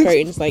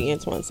curtains, like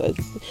Antoine says,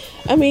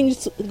 I mean,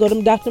 just go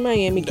to Dr.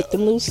 Miami, get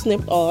them loose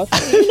snipped off,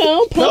 pump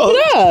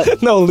it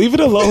up. No, leave it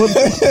alone.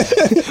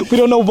 We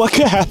don't know what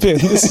could happen.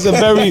 This is a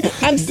very,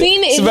 I'm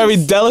seeing it. It's a very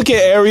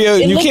delicate area.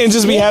 You can't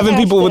just be having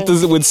people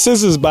after. with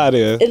scissors by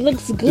there. It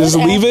looks good. Just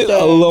leave it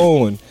after.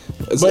 alone.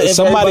 But if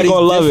somebody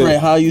gonna love it.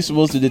 How are you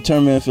supposed to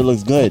determine if it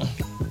looks good?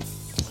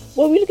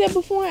 Well, we look at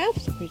before and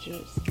after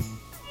pictures.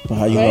 But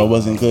how you know it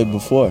wasn't good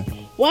before?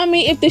 Well, I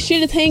mean, if the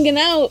shit is hanging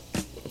out,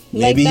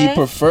 maybe like he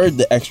preferred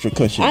the extra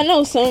cushion. I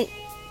know some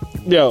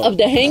of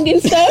the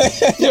hanging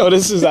stuff. Yo,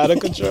 this is out of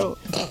control.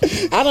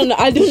 I don't know.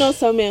 I do know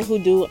some men who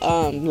do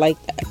like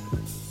that.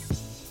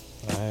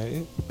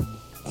 Alright.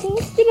 So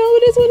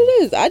it is what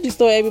it is. I just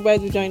thought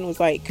everybody's vagina was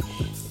like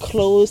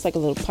closed, like a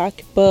little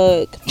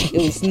pocketbook.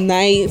 It was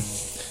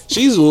nice.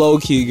 She's low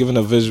key giving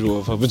a visual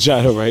of her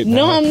vagina right now.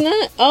 No, I'm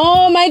not.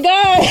 Oh my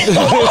god!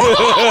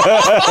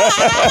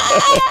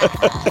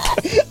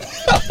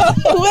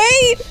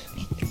 Wait.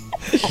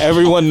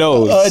 Everyone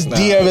knows.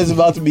 DM is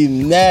about to be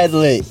mad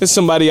lit. There's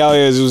somebody out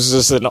here who's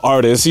just an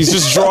artist. He's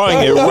just drawing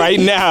it right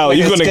now. Like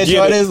you're gonna get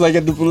artist, it. like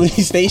at the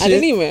police station. I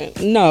didn't even.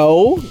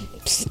 No.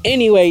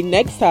 Anyway,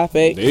 next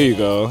topic. There you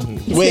go.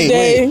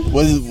 Wait.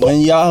 Was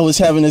when y'all was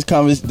having this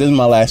conversation? This is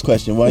my last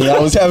question. When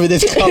y'all was having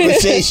this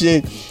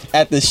conversation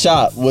at the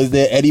shop, was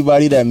there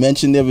anybody that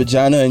mentioned their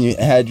vagina and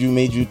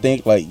made you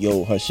think like,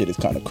 yo, her shit is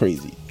kind of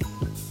crazy?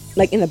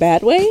 Like in a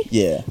bad way?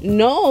 Yeah.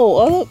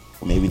 No.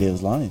 Maybe they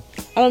was lying.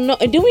 I don't know.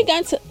 And then we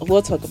got to.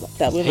 We'll talk about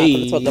that. We're not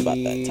going to talk about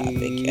that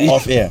topic yet.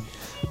 Off air.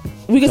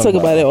 We can talk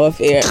about it off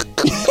air.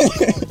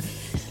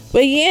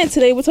 But yeah,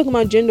 today we're talking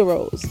about gender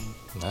roles.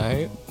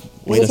 Alright.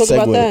 We'll talk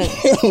about that.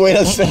 Wait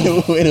a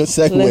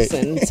segue.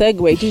 Listen,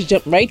 segue. Just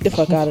jump right the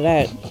fuck out of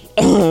that.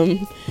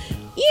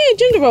 Yeah,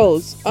 gender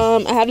roles.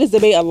 I have this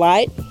debate a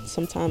lot.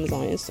 Sometimes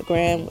on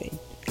Instagram with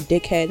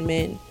dickhead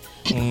men.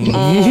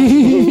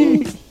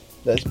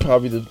 That's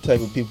probably the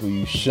type of people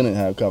you shouldn't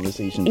have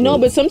conversations with. No,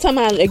 but sometimes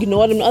I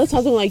ignore them. Other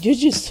times I'm like, you're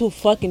just too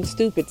fucking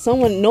stupid.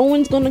 No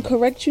one's gonna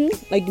correct you.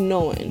 Like,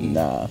 no one.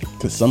 Nah,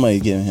 because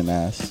somebody's giving him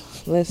ass.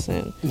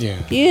 Listen. Yeah,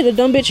 the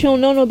dumb bitch who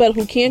don't know no better,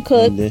 who can't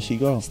cook. And there she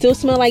go. Still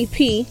smell like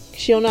pee.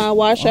 She don't know how to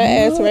wash her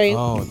ass right.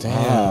 Oh, damn.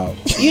 Wow.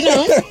 You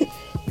know?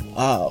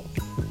 Wow.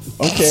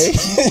 Okay.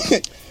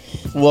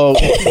 Well,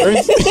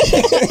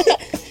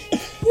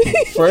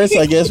 first,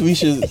 I guess we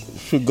should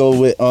go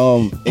with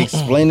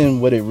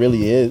explaining what it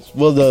really is.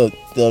 Well,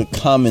 the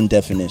common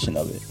definition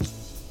of it,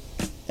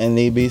 and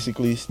they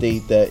basically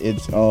state that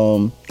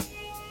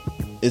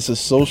it's a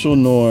social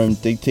norm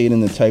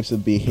dictating the types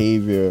of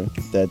behavior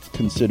that's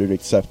considered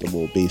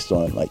acceptable based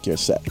on like your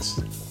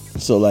sex.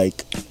 So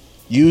like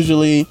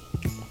usually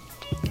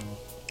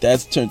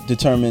that's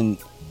determined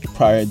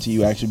prior to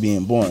you actually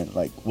being born.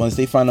 Like once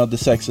they find out the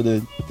sex of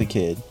the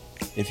kid,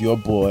 if you're a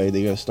boy,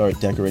 they're gonna start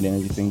decorating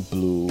everything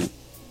blue.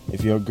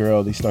 If you're a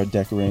girl, they start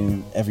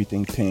decorating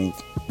everything pink.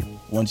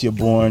 Once you're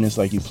born, it's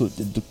like you put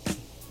the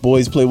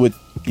boys play with,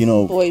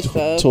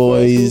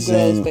 toys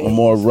and are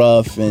more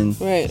rough and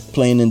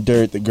playing in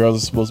dirt. The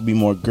girls are supposed to be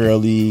more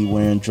girly,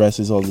 wearing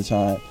dresses all the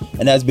time.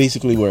 And that's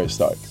basically where it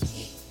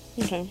starts.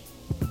 Okay.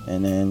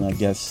 And then I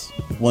guess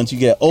once you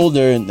get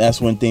older, that's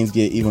when things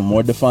get even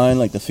more defined.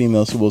 Like the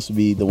female's supposed to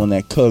be the one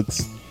that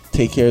cooks,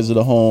 take care of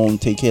the home,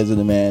 take care of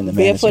the man. The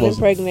man barefoot and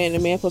pregnant, the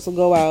man supposed to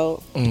go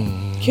out,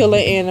 kill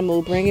an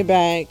animal, bring it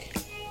back,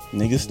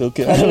 Niggas still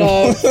cut it can.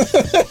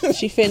 up.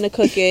 She finna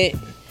cook it.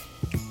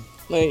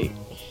 Like,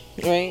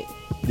 right?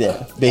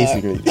 Yeah,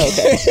 basically.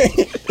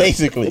 Okay.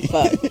 Basically.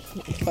 Fuck.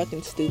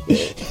 Fucking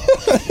stupid.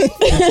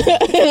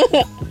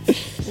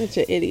 Bunch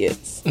of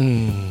idiots.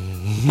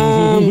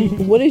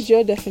 What is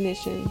your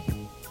definition?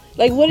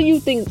 Like, what do you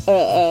think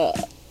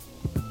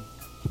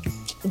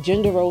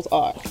gender roles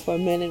are for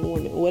men and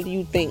women? What do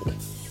you think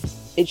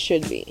it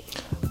should be?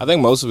 I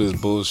think most of it is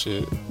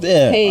bullshit.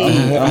 Yeah,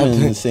 Hey. I'm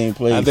in the same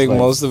place. I think like,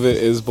 most of it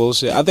is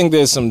bullshit. I think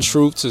there's some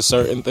truth to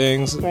certain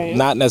things. Right.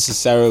 Not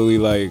necessarily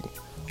like,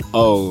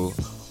 oh,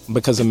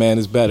 because a man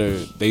is better,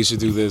 they should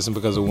do this, and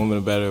because a woman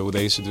is better, well,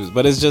 they should do this.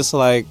 But it's just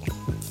like,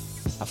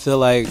 I feel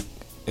like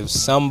if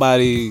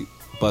somebody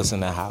busts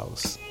in the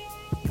house,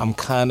 I'm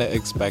kind of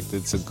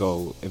expected to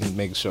go and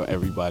make sure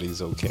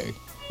everybody's okay.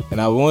 And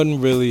I wouldn't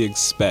really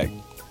expect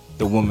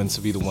the woman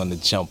to be the one to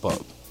jump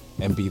up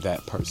and be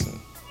that person.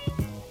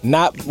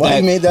 Not Why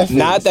you made that face?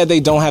 Not that they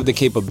don't have the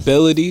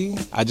capability.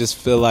 I just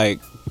feel like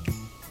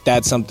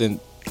that's something.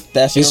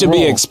 That's It your should be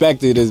role.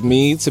 expected as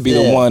me to be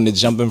Yeah. the one to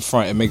jump in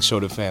front and make sure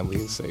the family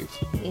is safe.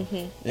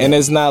 Mm-hmm. And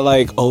it's not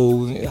like,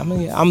 oh, I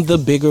mean, I'm the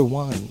bigger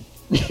one.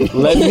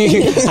 Let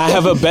me. I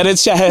have a better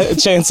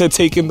chance at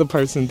taking the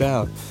person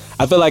down.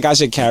 I feel like I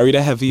should carry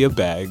the heavier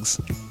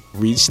bags,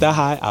 reach the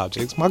high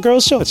objects. My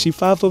girl's short. She's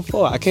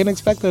 5'4". I can't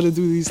expect her to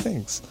do these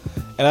things.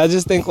 And I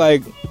just think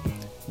like,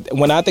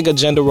 when I think of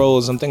gender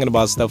roles, I'm thinking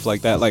about stuff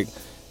like that. Like,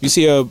 you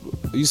see a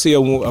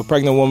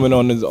pregnant woman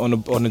on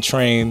the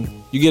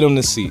train, you get on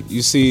the seat.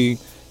 You see,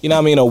 you know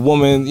what I mean, a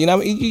woman, you know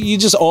what I mean, you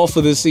just all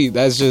for the seat.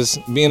 That's just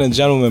being a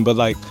gentleman. But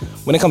like,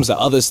 when it comes to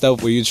other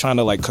stuff where you're trying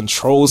to like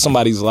control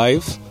somebody's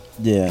life,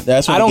 Yeah,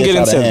 that's when I don't it get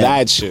gets into out of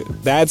hand. that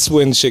shit. That's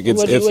when shit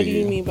gets iffy. What do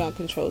you mean by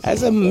control?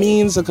 As a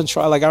means of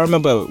control. Like, I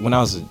remember when I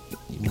was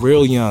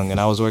real young and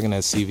I was working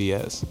at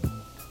CVS,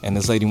 and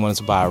this lady wanted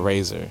to buy a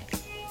razor.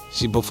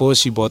 Before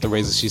she bought the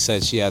razor, she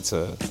said she had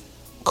to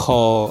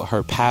call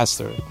her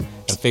pastor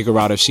and figure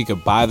out if she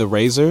could buy the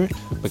razor,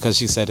 because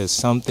she said there's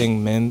some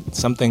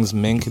things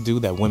men could do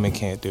that women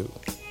can't do.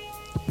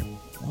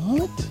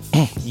 What?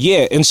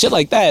 Yeah, and shit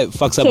like that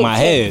fucks up my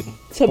head.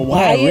 To But buy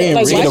why it,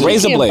 like, to why get a she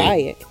razor can't blade? buy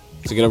it?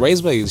 To get a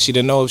razor blade, she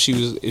didn't know if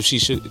she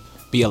should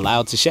be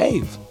allowed to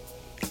shave.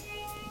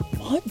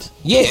 What?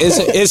 Yeah,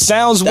 it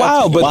sounds That's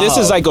wild, but this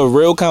wild. is like a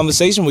real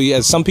conversation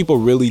where some people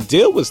really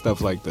deal with stuff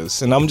like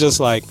this. And I'm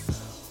just like,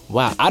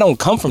 wow, I don't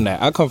come from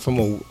that. I come from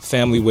a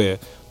family where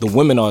the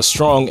women are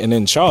strong and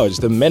in charge.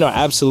 The men are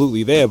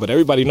absolutely there, but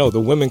everybody know the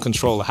women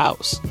control the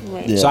house.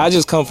 Right. Yeah. So I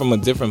just come from a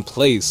different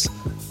place.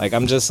 Like,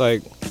 I'm just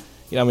like,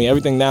 you know what I mean?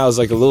 Everything now is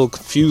like a little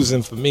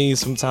confusing for me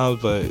sometimes,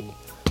 but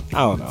I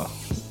don't know.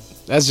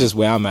 That's just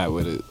where I'm at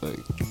with it. Like,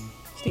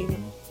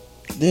 Steven.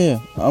 Yeah,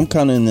 I'm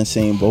kind of in the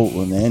same boat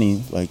with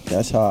Manny. Like,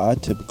 that's how I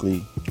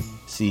typically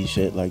see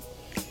shit. Like,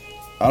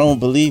 I don't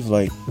believe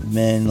like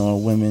men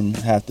or women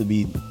have to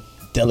be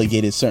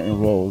delegated certain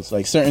roles.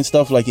 Like, certain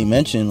stuff, like he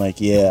mentioned, like,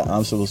 yeah,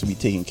 I'm supposed to be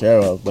taken care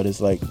of, but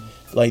it's like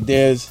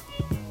there's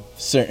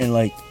certain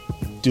like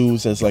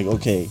dudes that's like,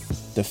 okay,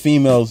 the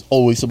female's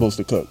always supposed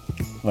to cook.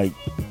 Like,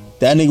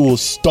 that nigga will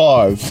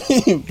starve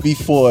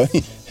before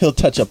he'll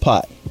touch a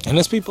pot. and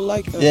there's people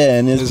like that. Yeah,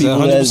 and there's people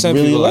that 100%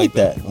 really people like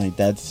that. Like,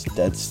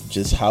 that's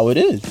just how it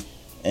is.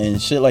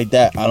 And shit like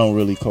that, I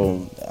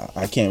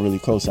can't really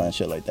co-sign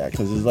shit like that,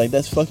 because it's like,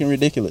 that's fucking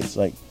ridiculous.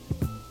 Like,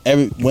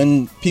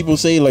 when people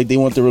say like they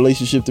want the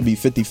relationship to be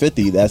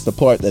 50-50, that's the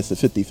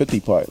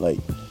 50-50 part. Like,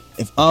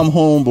 if I'm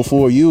home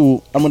before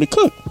you, I'm gonna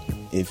cook.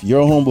 If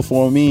you're home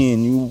before me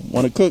and you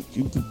want to cook,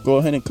 you can go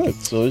ahead and cook.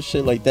 So it's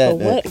shit like that.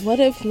 But what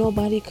if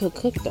nobody could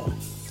cook though?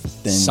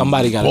 Then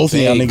Somebody got to both of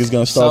y'all niggas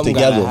gonna start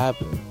together.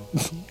 Happen.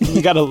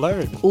 You gotta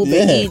learn. Uber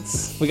Yeah.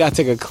 Eats. We gotta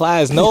take a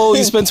class. No,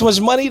 you spend too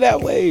much money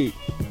that way.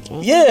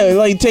 Yeah,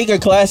 like, take a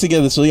class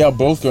together so y'all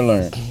both can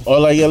learn, or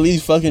like at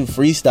least fucking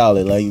freestyle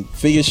it, like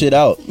figure shit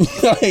out.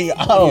 Like,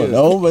 I don't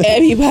know, but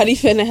Everybody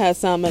finna have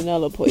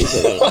salmonella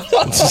poisoning.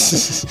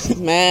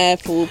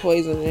 Mad food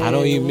poisoning. I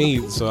don't eat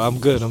meat, so I'm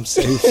good. I'm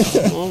safe.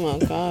 Oh my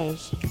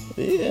gosh.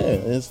 yeah,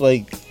 it's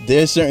like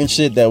there's certain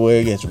shit that where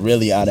it gets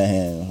really out of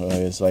hand.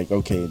 Where it's like,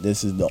 okay,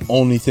 this is the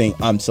only thing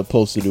I'm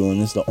supposed to do,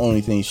 and this is the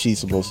only thing she's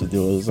supposed to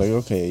do. It's like,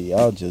 okay,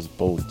 y'all just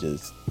both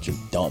just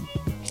dumb.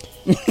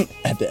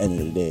 At the end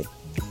of the day.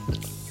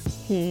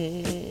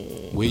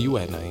 Where you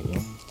at,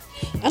 Naima?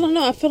 I don't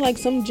know. I feel like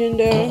some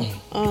gender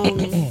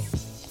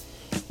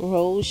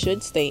roles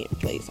should stay in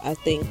place. I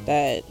think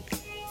that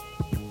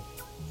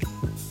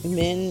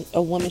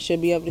a woman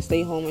should be able to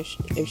stay home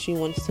if she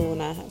wants to and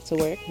not have to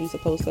work. You're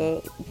supposed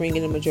to bring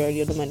in the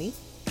majority of the money.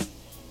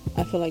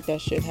 I feel like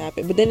that should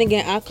happen. But then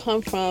again, I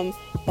come from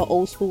an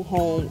old school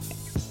home.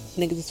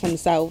 Niggas is from the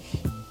South.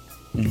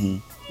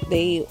 Mm-hmm.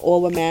 They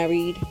all were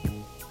married.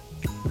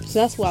 So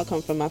that's where I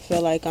come from. I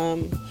feel like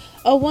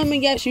a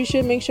woman, yes, you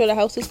should make sure the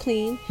house is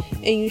clean,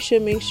 and you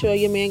should make sure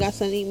your man got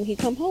something to eat when he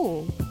come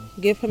home.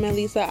 Give him at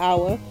least an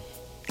hour,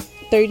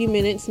 30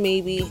 minutes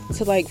maybe,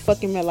 to like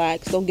fucking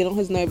relax. Don't get on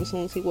his nerves as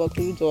soon as he walks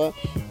through the door.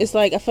 It's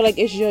like, I feel like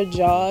it's your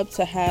job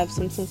to have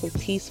some sense of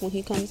peace when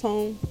he comes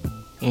home.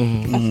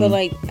 Mm-hmm. I feel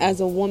like as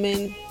a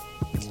woman,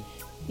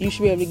 you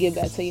should be able to give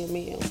that to your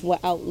man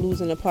without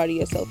losing a part of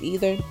yourself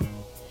either.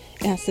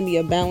 It has to be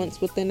a balance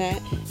within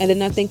that. And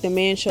then I think the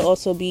man should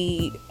also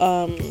be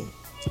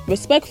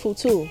respectful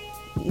too.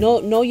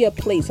 Know your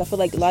place. I feel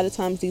like a lot of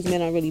times these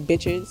men are really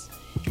bitches.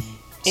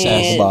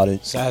 Sassy about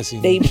it. Sassy.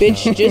 They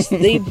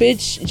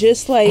bitch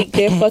just like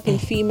their fucking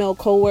female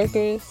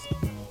co-workers.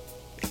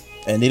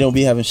 And they don't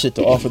be having shit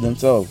to offer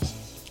themselves.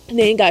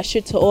 They ain't got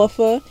shit to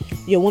offer.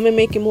 Your woman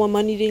making more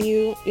money than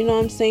you. You know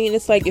what I'm saying?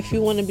 It's like if you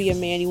want to be a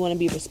man, you want to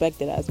be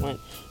respected as one.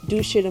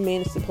 Do shit a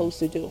man is supposed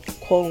to do.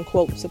 Quote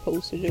unquote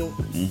supposed to do.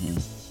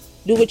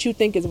 Mm-hmm. Do what you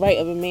think is right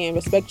of a man.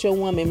 Respect your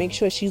woman. Make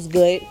sure she's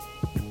good.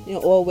 You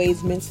know,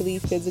 always mentally,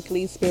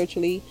 physically,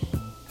 spiritually.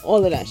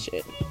 All of that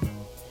shit.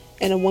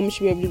 And a woman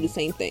should be able to do the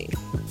same thing.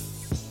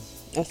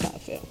 That's how I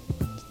feel.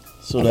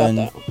 So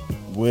then,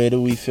 where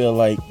do we feel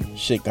like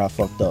shit got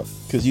fucked up?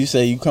 Because you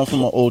say you come from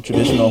an old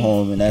traditional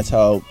home, and that's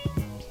how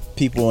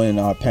people in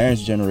our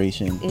parents'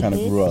 generation kind of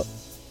grew up.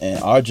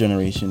 And our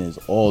generation is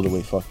all the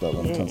way fucked up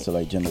when it comes to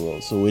like gender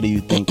roles. So where do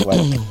you think, like,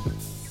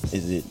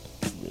 is it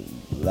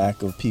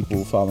lack of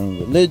people following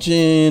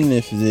religion?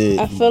 If it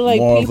I feel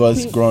like more of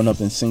us growing up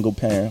in single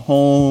parent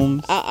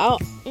homes?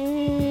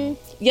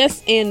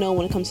 Yes and no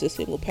when it comes to the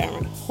single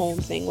parent home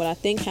thing. What I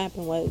think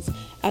happened was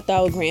after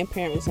our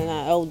grandparents and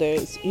our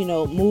elders, you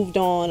know, moved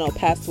on or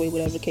passed away,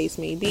 whatever the case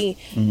may be,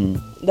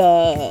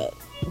 the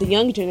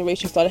young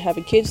generation started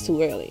having kids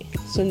too early.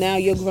 So now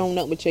you're growing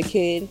up with your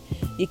kid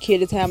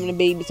is having a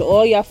baby, so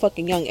all y'all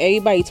fucking young,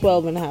 everybody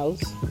 12 in the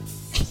house.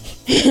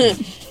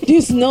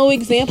 There's no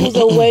examples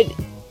of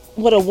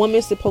what a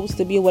woman's supposed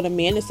to be or what a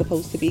man is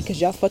supposed to be,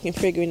 because y'all fucking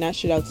figuring that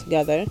shit out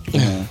together.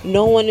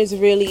 No one is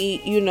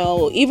really, you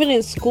know, even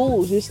in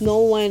schools, there's no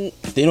one.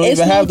 They don't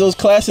even have those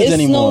classes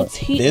anymore.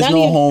 There's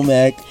no home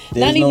ec.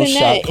 There's no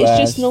shop class.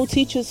 It's just no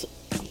teachers.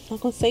 I'm not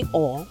gonna say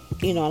all.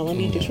 You know, I don't want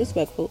to be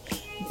disrespectful,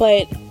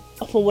 but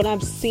from what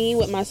I've seen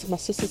with my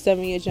sister's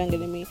 7 years younger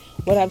than me,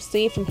 what I've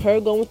seen from her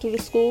going through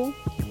the school,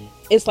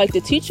 it's like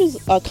the teachers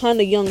are kind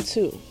of young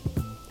too.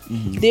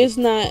 There's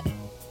not.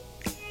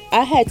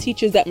 I had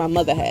teachers that my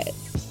mother had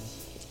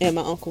and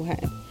my uncle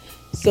had.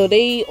 So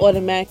they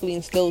automatically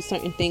instill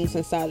certain things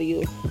inside of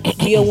you.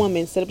 Be a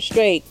woman, sit up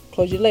straight,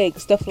 close your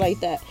legs, stuff like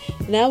that.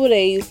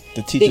 Nowadays,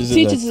 the teachers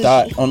is a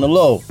dot on the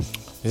low.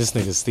 This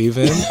nigga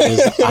Steven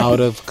is out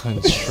of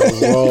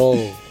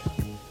control.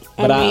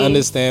 But I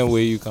understand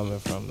where you coming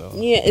from, though.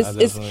 Yeah,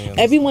 it's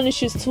everyone is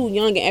just too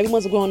young, and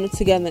everyone's growing up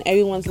together, and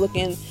everyone's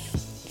looking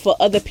for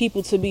other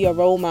people to be a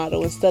role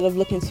model instead of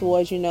looking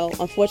towards, you know,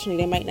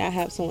 unfortunately they might not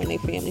have someone in their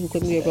family who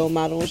could be a role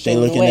model and show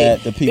them the way. They're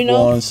looking at the people, you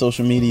know, on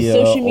social media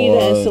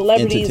and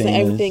celebrities and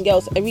everything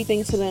else.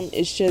 Everything to them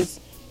is just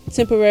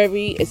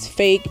temporary, it's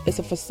fake, it's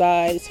a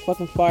facade, it's a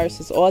fucking farce,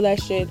 it's all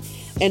that shit,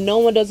 and no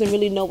one doesn't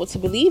really know what to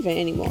believe in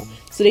anymore.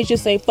 So they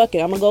just say, fuck it,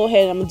 I'm gonna go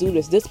ahead and I'm gonna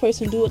do this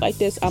person do it like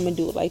this, I'm gonna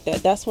do it like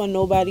that. That's why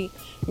nobody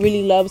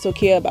really loves or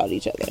care about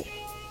each other.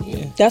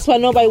 Yeah. That's why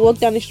nobody walk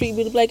down the street and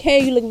be like,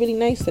 hey, you look really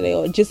nice today,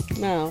 or just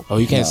now. Oh,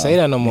 you can't say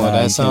that no more.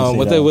 That's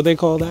what they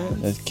call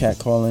that? That's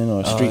catcalling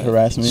or street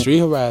harassment. Street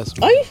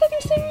harassment. Are you fucking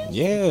serious?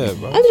 Yeah,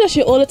 bro. I do that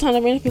shit all the time. I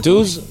ran people.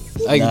 Dudes,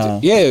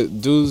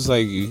 dudes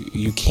like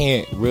you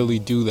can't really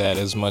do that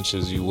as much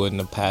as you would in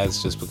the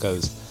past, just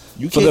because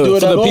you can't do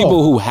it at all. For the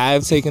people who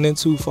have taken it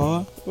too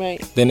far, right?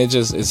 Then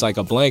it's like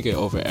a blanket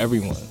over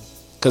everyone.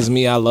 Cause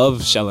I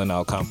love shelling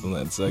out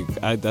compliments. Like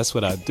that's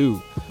what I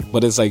do.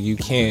 But it's like you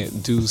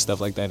can't do stuff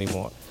like that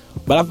anymore.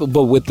 But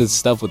with the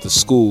stuff with the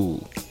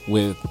school,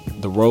 with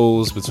the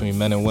roles between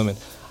men and women,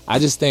 I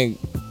just think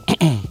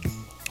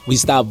we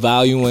stop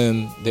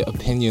valuing the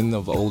opinion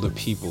of older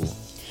people.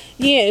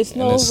 Yeah, it's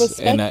no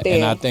respect there.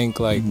 And I think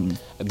like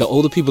the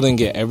older people didn't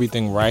get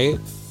everything right,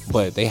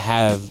 but they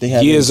have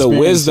years of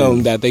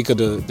wisdom that they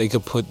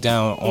could put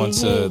down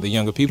onto the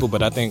younger people.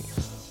 But I think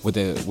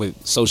with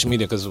social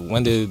media, because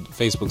when did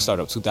Facebook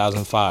start up?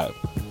 2005.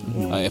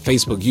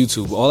 Facebook,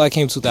 YouTube, all that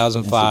came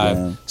 2005.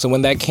 Instagram. So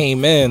when that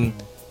came in,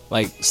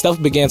 like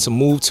stuff began to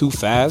move too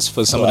fast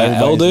for some of the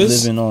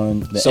elders. Living on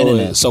the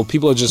internet. So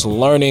people are just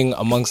learning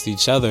amongst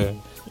each other.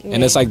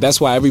 And it's like that's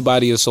why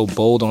everybody is so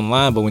bold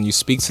online, but when you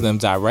speak to them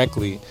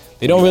directly,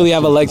 they don't really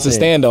have a leg to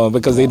stand on,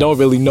 because they don't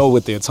really know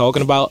what they're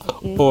talking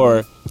about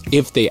or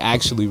if they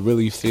actually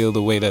really feel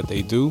the way that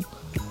they do.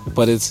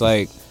 But it's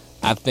like,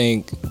 I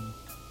think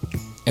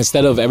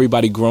instead of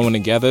everybody growing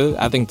together,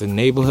 I think the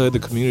neighborhood, the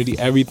community,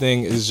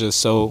 everything is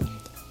just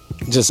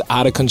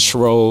out of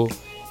control.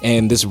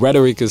 And this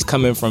rhetoric is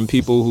coming from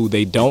people who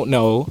they don't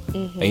know.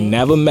 They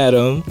never met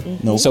them.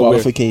 No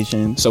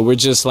qualifications. So we're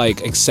just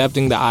like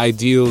accepting the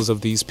ideals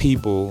of these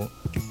people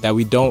that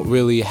we don't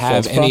really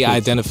have any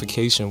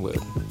identification with.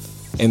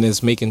 And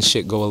it's making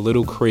shit go a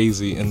little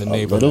crazy in the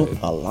neighborhood.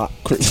 A lot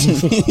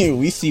crazy.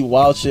 We see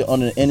wild shit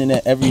on the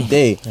internet every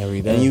day.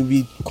 And you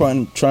be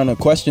trying to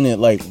question it,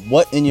 like,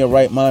 what in your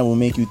right mind will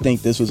make you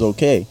think this was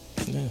okay?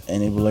 Yeah.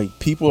 And they were like,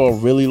 people are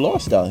really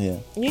lost out here.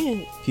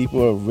 Yeah.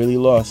 People are really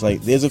lost.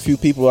 Like, there's a few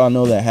people I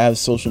know that have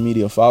social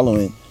media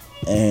following,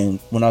 And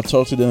when I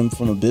talk to them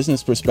from a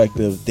business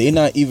perspective, they're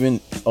not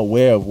even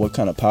aware of what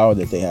kind of power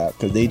that they have,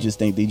 because they just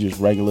think they just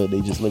regular,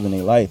 they just living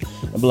their life.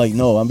 I'd be like,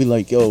 no, I'd be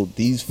like, yo,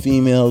 these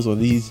females or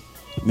these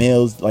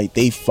males, like,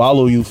 they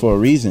follow you for a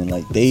reason.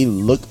 Like, they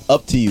look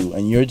up to you,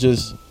 and you're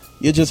just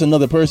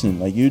another person.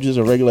 Like, you're just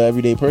a regular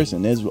everyday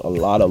person. There's a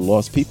lot of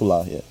lost people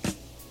out here.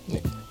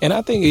 And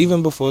I think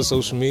even before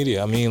social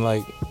media, I mean,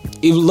 like,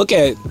 even look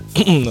at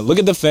look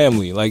at the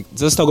family. Like,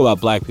 let's talk about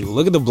black people.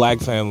 Look at the black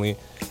family,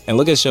 and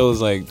look at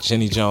shows like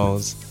Jenny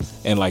Jones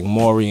and like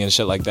Maury and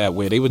shit like that,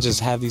 where they would just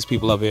have these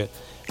people up here,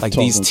 like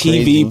talking these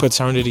TV crazy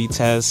paternity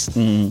tests,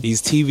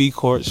 these TV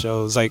court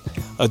shows. Like,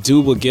 a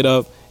dude would get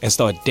up and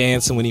start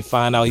dancing when he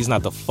find out he's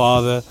not the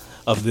father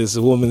of this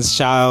woman's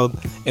child,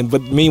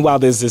 but meanwhile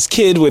there's this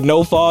kid with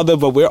no father,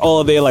 but we're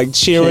all there like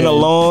cheering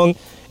along,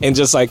 and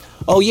just like,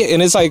 oh yeah,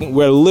 and it's like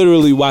we're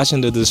literally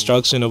watching the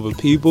destruction of a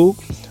people,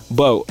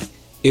 but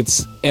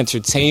it's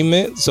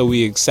entertainment, so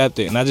we accept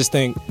it. And I just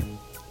think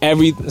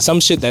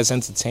some shit that's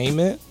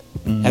entertainment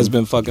has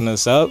been fucking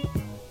us up,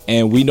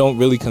 and we don't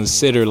really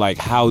consider like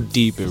how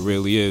deep it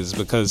really is,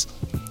 because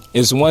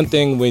it's one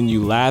thing when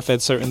you laugh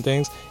at certain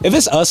things. If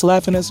it's us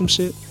laughing at some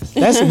shit,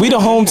 we the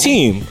home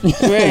team.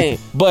 Right.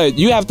 But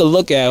you have to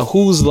look at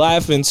who's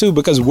laughing too,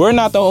 because we're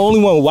not the only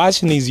one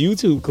watching these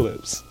YouTube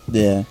clips.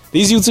 Yeah.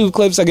 These YouTube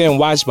clips are getting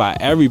watched by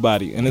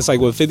everybody. And it's like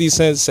what 50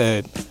 Cent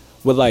said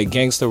with like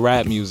gangster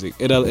rap music.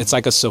 It's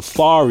like a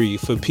safari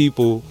for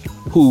people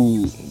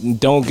who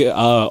don't get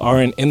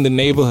aren't in the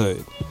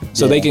neighborhood.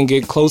 So they can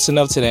get close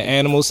enough to the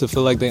animals to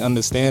feel like they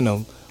understand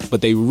them,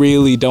 but they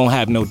really don't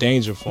have no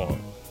danger for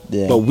them.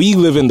 Yeah. But we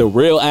live in the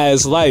real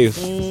ass life.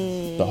 The harsh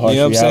You know what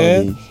I'm reality.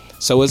 saying?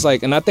 So it's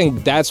like, and I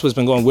think that's what's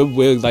been going.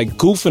 We're like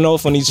goofing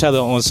off on each other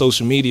on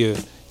social media,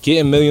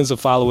 getting millions of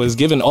followers,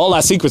 giving all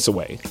our secrets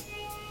away.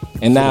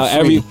 And now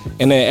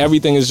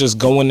everything is just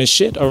going to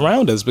shit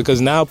around us,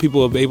 because now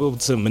people are able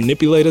to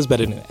manipulate us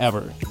better than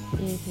ever.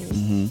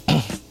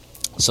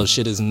 So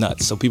shit is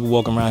nuts. So people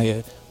walking around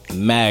here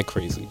mad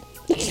crazy.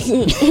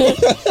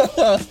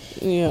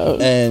 Yeah.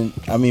 And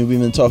I mean,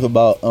 we've been talking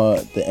about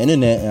the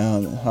internet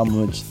and how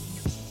much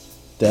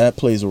that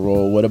plays a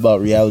role. What about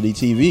reality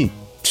TV?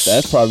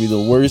 That's probably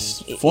the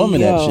worst form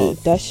of that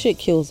shit. That shit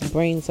kills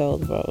brain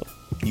cells, bro.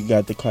 You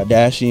got the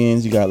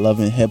Kardashians, you got Love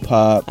and Hip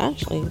Hop,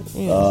 Actually,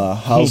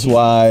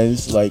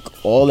 Housewives, like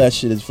all that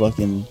shit is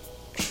fucking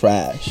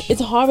trash.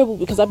 it's horrible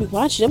because I be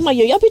watching. I'm like,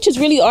 yo, y'all bitches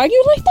really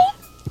argue like that?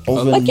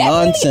 Over Like, y'all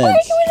really nonsense. arguing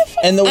in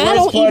front- And the I worst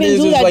don't part even is,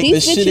 do it's that. like the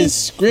These shit is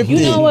scripted. You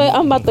know what?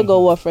 I'm about to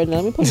go off right now.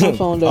 Let me put my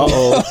phone down.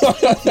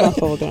 My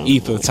phone down.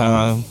 Ether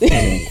time.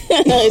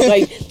 It's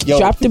like, Yo.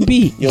 drop the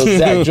beat. Yo,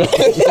 Zach,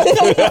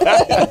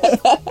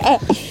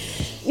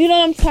 You know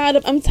what I'm tired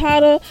of? I'm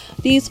tired of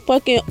these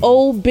fucking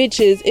old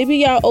bitches. It be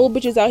y'all old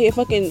bitches out here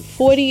fucking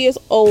 40 years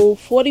old,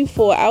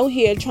 44 out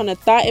here trying to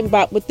thought and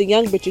bop with the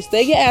young bitches.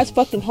 Stay your ass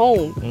fucking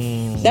home.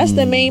 That's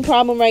the main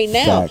problem right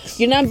now. Facts.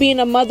 You're not being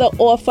a mother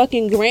or a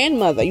fucking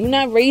grandmother. You're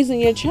not raising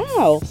your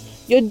child.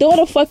 Your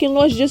daughter fucking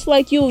lost just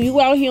like you.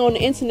 You out here on the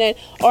internet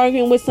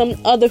arguing with some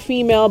other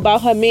female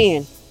about her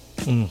man.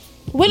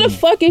 Where the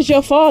fuck is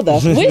your father?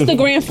 Where's the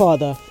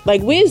grandfather?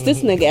 Like, where's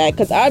this nigga at?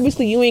 Because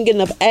obviously you ain't getting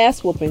enough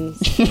ass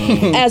whoopings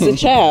as a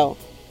child.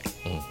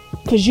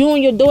 Because you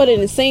and your daughter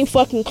in the same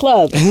fucking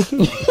club.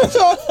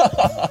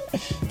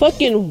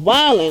 Fucking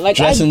wilding. Like,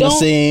 dressing the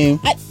same.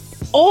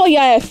 All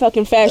y'all at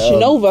fucking Fashion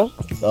Nova.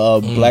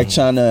 Black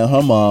China and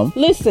her mom.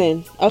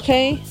 Listen,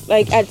 okay?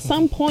 Like, at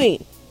some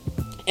point,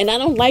 and I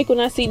don't like when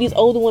I see these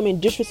older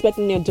women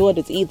disrespecting their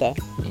daughters either.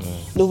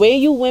 The way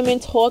you women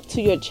talk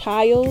to your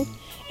child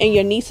and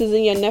your nieces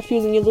and your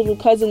nephews and your little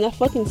cousin, that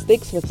fucking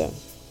sticks with them.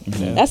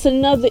 That's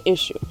another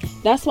issue.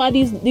 That's why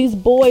these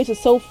boys are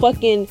so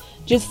fucking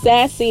just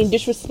sassy and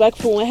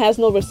disrespectful and has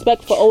no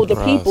respect for older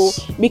people,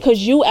 because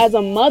you as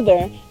a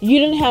mother, you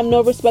didn't have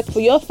no respect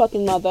for your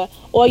fucking mother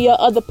or your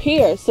other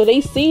peers. So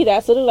they see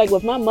that, so they're like, well,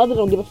 if my mother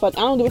don't give a fuck,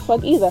 I don't give a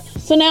fuck either.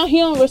 So now he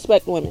don't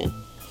respect women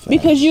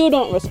because you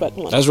don't respect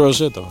women. That's real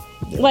shit though.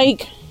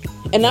 Like,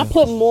 and I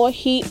put more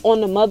heat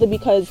on the mother,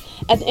 because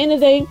at the end of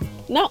the day,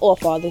 not all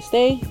fathers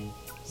stay.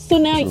 So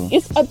now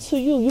it's up to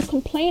you. You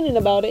complaining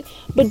about it,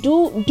 but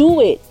do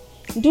it.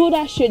 Do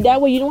that shit.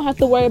 That way you don't have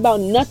to worry about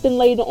nothing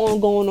later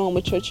on going on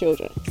with your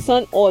children,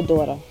 son or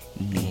daughter.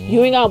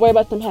 You ain't gotta worry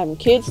about them having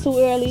kids too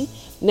early.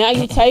 Now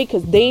you tight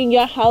because they in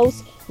your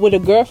house with a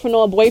girlfriend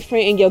or a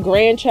boyfriend and your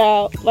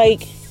grandchild.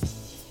 Like,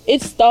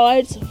 it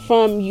starts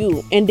from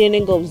you and then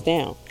it goes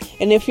down.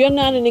 And if you're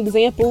not an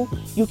example,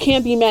 you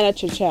can't be mad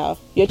at your child.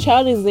 Your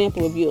child is an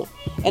example of you.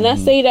 And I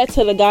say that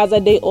to the guys I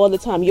date all the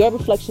time. You're a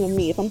reflection of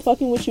me. If I'm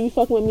fucking with you, you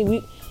fucking with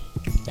me.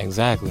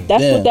 Exactly.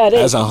 That's what that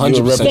is. That's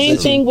 100%. Same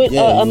thing with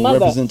a mother.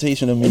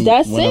 Representation of me.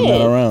 That's when it. I'm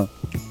not around.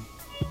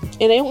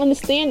 And they don't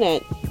understand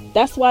that.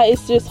 That's why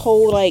it's this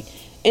whole like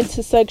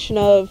intersection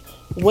of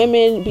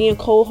women being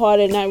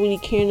cold-hearted, not really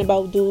caring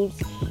about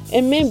dudes,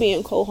 and men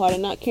being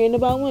cold-hearted, not caring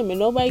about women.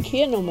 Nobody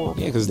care no more.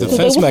 Yeah, because they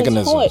defense wasn't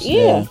mechanisms. taught.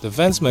 Yeah.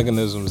 Defense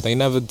mechanisms. They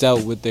never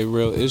dealt with their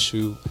real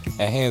issue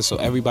at hand, so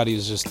everybody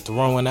is just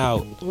throwing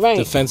out Right.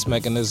 defense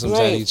mechanisms at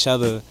Right. each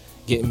other,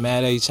 getting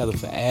mad at each other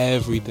for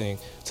everything,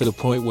 to the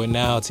point where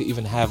now to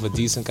even have a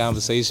decent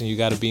conversation, you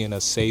got to be in a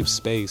safe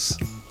space.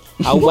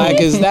 How whack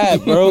is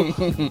that, bro?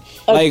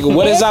 Like,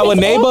 what is our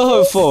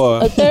neighborhood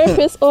for? A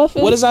therapist office?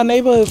 What is our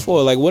neighborhood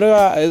for? Like, what are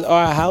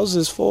our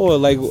houses for?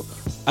 Like,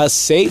 a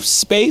safe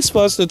space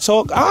for us to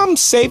talk? I'm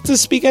safe to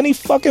speak any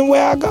fucking way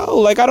I go.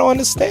 Like, I don't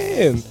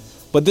understand.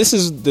 But this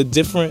is the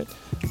different,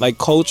 like,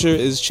 culture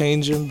is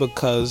changing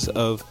because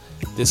of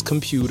this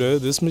computer,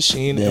 this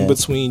machine in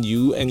between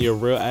you and your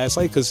real ass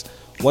life. Because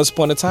once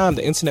upon a time,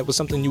 the internet was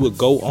something you would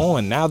go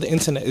on. Now the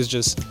internet is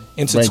just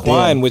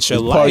intertwined with your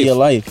life. Part of your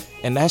life.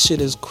 And that shit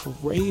is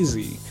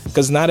crazy.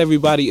 Because not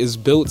everybody is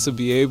built to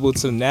be able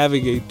to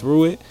navigate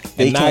through it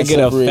and not get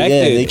affected.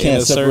 Yeah, they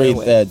can't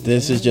separate that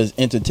this is just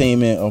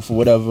entertainment or for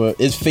whatever.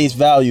 It's face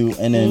value,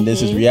 and then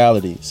this is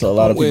reality. So a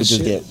lot of people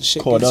just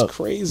get caught up. It's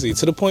crazy.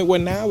 To the point where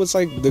now it's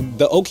like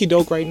the okie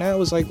doke right now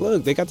is like,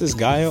 look, they got this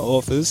guy in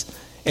office,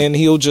 and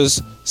he'll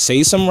just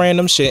say some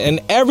random shit,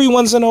 and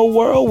everyone's in a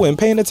whirlwind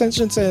paying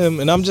attention to him,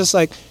 and I'm just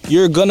like,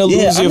 you're gonna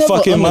lose your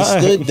fucking mind. I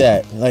understood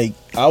that. Like,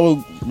 I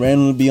would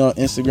randomly be on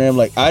Instagram.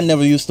 Like, I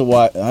never used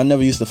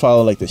to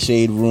follow like the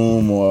Shade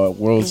Room or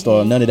World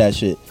Star, none of that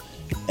shit.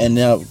 And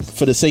now,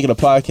 for the sake of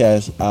the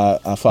podcast,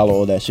 I follow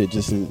all that shit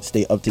just to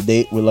stay up to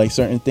date with like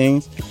certain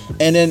things.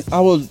 And then I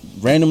would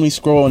randomly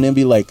scroll and then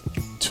be like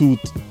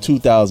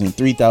 2,000,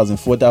 3,000,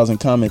 4,000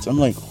 comments. I'm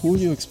like, who are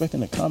you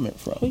expecting a comment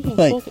from?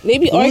 Like, they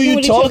be arguing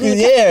with each other.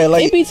 Yeah,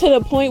 like, it be to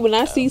the point when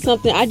I see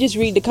something, I just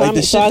read the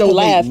comments so I can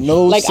laugh.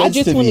 Like, I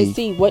just want to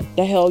see what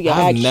the hell you're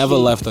actually never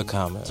left a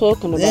comment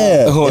talking about.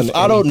 Yeah, if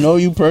I don't know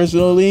you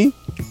personally,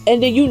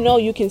 and then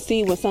you can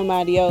see with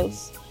somebody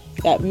else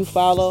that you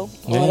follow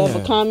or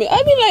whatever comment.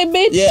 I be like,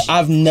 bitch. Yeah,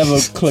 I've never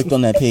clicked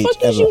on that page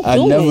ever. I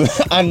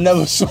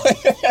never swiped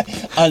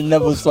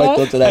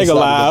onto that. I ain't gonna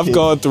lie, I've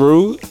gone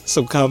through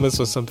some comments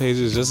on some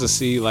pages just to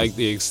see like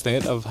the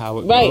extent of how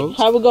it goes.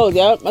 How it goes.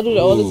 Yeah, I do that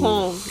all the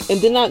time.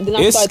 And then I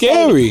it's start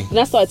scary. Then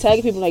I start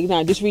tagging people like,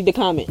 nah, just read the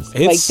comments.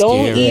 It's like,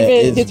 don't scary.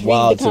 even just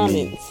read the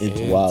comments.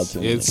 It's wild to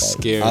me. It's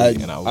scary.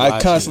 I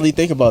constantly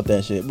think about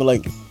that shit, but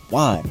like,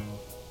 why?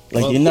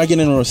 Like, you're not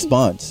getting a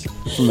response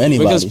from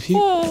anybody. Because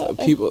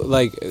people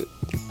like,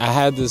 I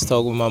had this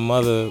talk with my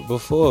mother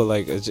before,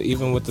 like,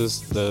 even with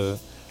the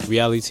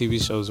reality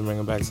TV shows, and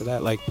bringing back to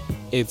that, like,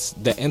 it's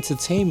the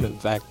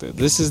entertainment factor.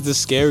 This is the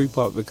scary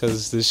part,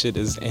 because this shit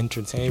is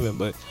entertainment,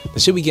 but the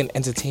shit we get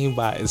entertained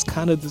by is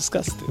kind of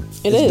disgusting.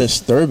 It's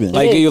disturbing.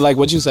 Like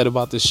what you said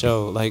about the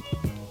show, like,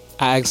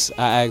 I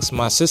asked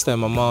my sister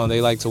and my mom,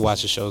 they like to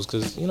watch the shows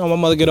because, you know, my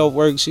mother get off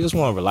work, she just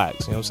want to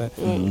relax, you know what I'm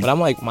saying? But I'm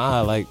like, Ma,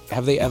 like,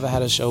 have they ever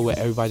had a show where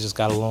everybody just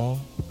got along?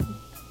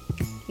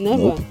 Never.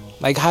 Nope.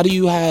 Like, how do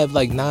you have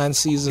like 9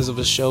 seasons of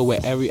a show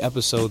where every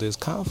episode is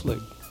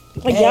conflict?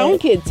 Like, y'all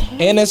don't get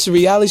tired. And it's a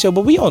reality show,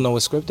 but we all know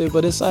it's scripted,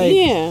 but it's like,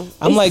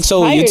 I'm like,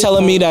 so you're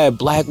telling me that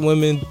black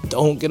women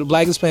don't get,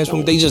 black Hispanic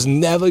women, they just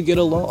never get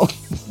along?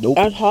 Nope.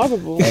 That's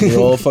horrible. And they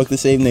all fuck the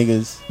same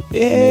niggas.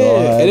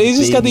 Yeah, and they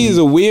just got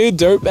these weird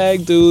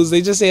dirtbag dudes.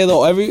 They just say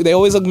they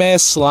always look mad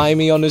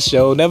slimy on the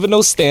show. Never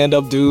no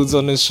stand-up dudes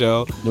on the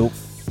show. Nope.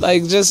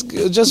 Like, just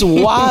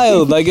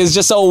wild. Like, it's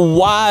just a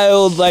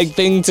wild, like,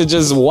 thing to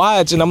just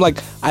watch. And I'm like,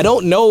 I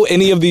don't know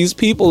any of these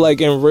people,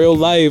 like, in real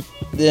life.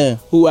 Yeah.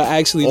 Who are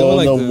actually doing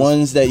like this. The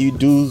ones that you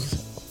do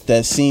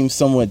that seem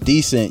somewhat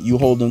decent, you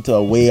hold them to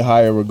a way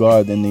higher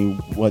regard than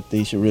what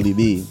they should really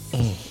be.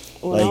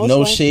 Like,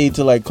 no shade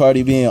to like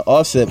Cardi B and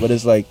Offset, but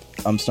it's like,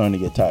 I'm starting to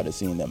get tired of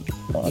seeing them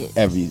on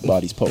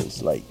everybody's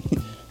post. Like,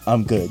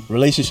 I'm good.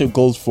 Relationship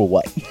goals for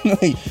what?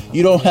 Like,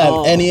 you don't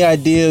have any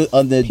idea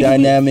of the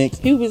dynamics.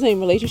 People be saying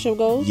relationship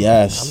goals?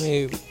 Yes. I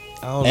mean,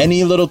 I don't know.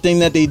 Any little thing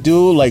that they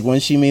do, like when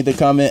she made the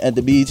comment at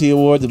the BET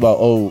Awards about,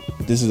 oh,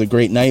 this is a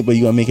great night, but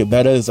you gonna make it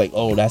better. It's like,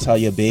 oh, that's how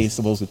your bae's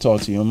supposed to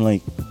talk to you. I'm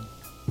like,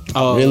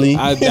 oh, really?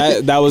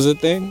 That was a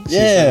thing? She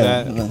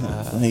yeah.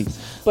 Like,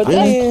 but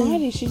that's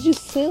Cardi. She's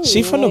just silly.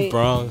 She from the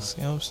Bronx.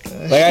 You know what I'm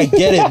saying? Like, I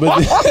get it,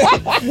 but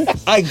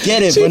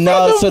but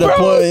now it's to the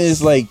point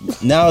it's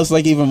like, now it's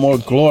like even more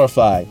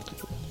glorified.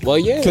 Well,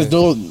 yeah.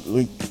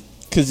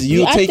 Because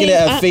you taking it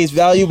at face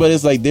value, but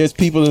it's like, there's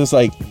people that's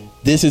like,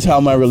 this is how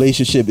my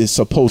relationship is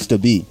supposed to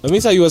be. Let me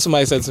tell you what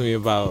somebody said to me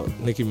about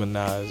Nicki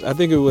Minaj. I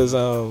think it was,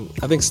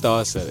 I think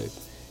Star said it.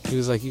 He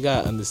was like, you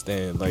gotta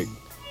understand, like,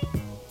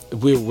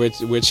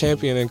 we're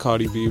championing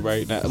Cardi B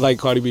right now,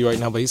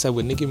 but he said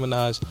with Nicki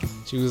Minaj,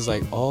 she was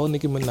like, all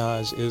Nicki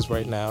Minaj is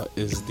right now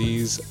is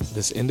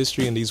this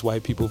industry and these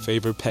white people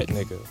favorite pet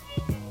nigga.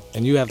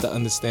 And you have to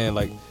understand,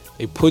 like,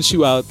 they put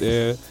you out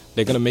there,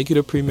 they're gonna make you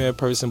the premier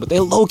person, but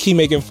they're low-key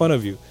making fun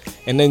of you.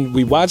 And then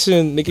we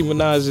watching Nicki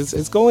Minaj,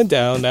 it's going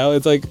down now.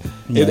 It's like,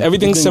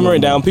 everything's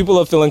simmering down. People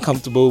are feeling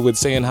comfortable with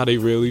saying how they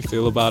really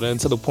feel about it, and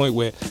to the point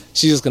where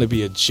she's just gonna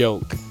be a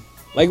joke.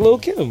 Like Lil'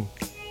 Kim.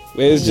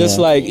 It's just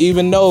like,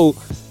 even though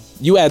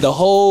you had the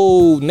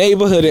whole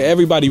neighborhood and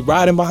everybody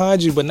riding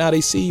behind you, but now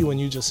they see you and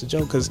you just a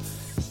joke. Because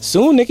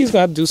soon Nicki's going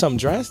to have to do something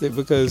drastic,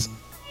 because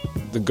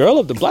the girl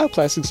of the black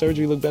plastic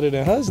surgery look better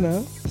than hers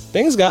now.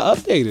 Things got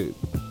updated.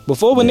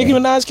 Before when Nicki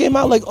Minaj came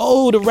out, like,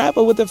 oh, the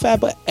rapper with the fat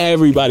butt,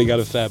 everybody got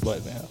a fat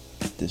butt now.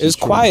 It's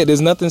quiet.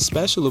 There's nothing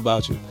special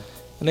about you.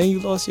 And then you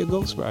lost your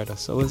ghostwriter.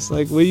 So it's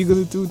like, what are you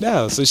going to do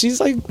now? So she's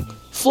like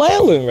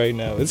flailing right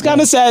now. It's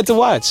kind of sad to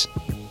watch.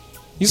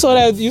 You saw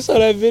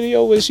that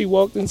video where she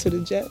walked into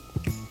the jet?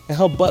 And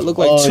her butt looked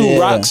like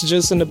two rocks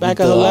just in the back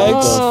of her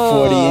legs.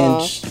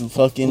 40-inch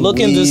fucking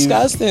looking weave.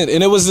 Disgusting.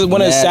 And it was one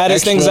of the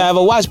saddest things I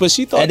ever watched. But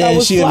she thought that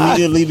was fly. And then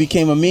she immediately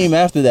became a meme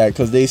after that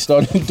because they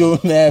started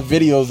doing mad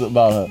videos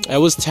about her. It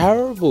was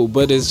terrible.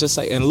 But it's just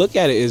like, and look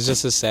at it, it's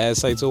just a sad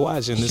sight to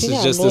watch. And this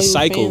is just a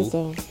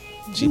cycle.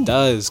 She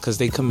does, because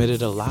they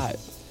committed a lot.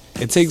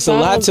 It takes a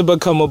lot to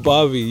become a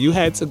Barbie. You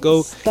had to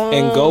go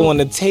and go on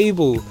the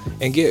table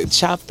and get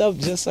chopped up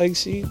just like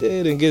she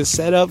did and get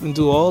set up and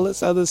do all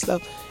this other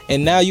stuff.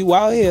 And now you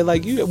out here,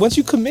 like, once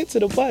you commit to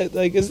the butt,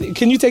 like,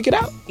 can you take it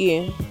out?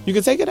 Yeah. You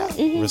can take it out?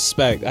 Mm-hmm.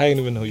 Respect. I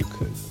didn't even know you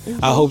could.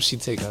 Mm-hmm. I hope she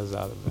take us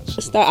out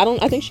eventually.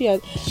 I think she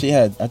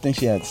had. I think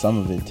she had some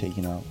of it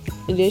taken out.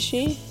 Did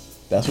she?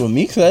 That's what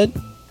Meek said.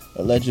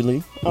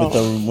 Allegedly.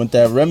 With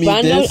that Remy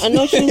I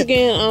know she was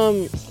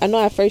getting, I know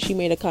at first she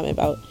made a comment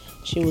about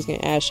she was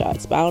getting ass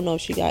shots, but I don't know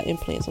if she got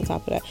implants on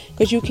top of that.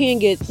 Because you can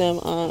get them,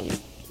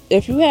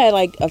 if you had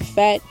like a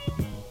fat,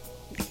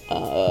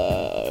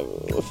 I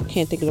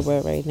can't think of the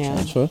word right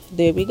now. Sure.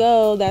 There we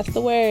go. That's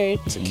the word.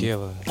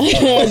 Tequila.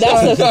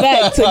 That's a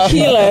fact.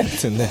 Tequila.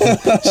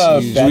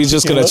 We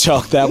just going to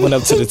chalk that one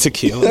up to the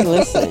tequila.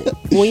 Listen,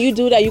 when you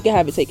do that, you can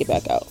have it take it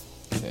back out.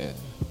 Yeah.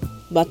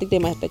 But I think they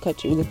might have to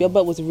cut you. If your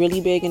butt was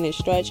really big and it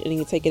stretched and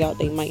you take it out,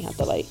 they might have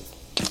to like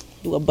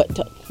do a butt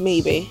tuck.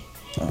 Maybe.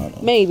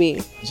 Maybe.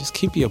 Just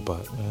keep your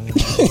butt, man.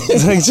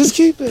 Like, just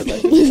keep it.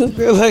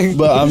 Like,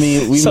 but I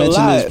mean, we mentioned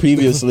this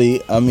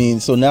previously. I mean,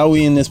 so now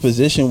we in this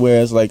position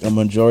where it's like a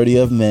majority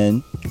of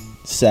men,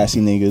 sassy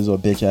niggas or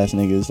bitch ass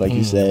niggas, like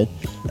you said,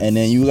 and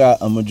then you got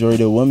a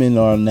majority of women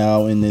are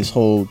now in this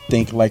whole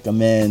think like a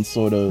man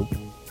sort of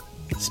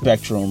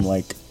spectrum.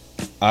 Like,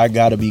 I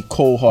gotta be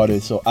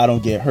cold-hearted so I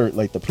don't get hurt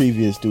like the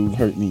previous dude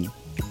hurt me.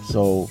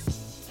 So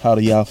how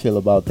do y'all feel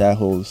about that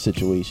whole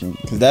situation?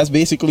 Because that's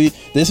basically,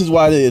 this is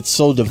why it's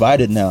so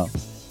divided now.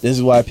 This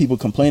is why people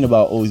complain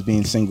about always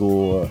being single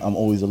or I'm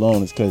always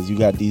alone. It's because you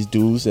got these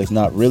dudes that's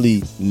not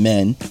really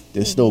men.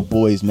 They're still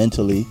boys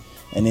mentally.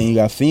 And then you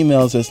got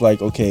females that's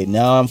like, okay,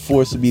 now I'm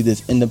forced to be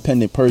this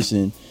independent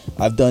person.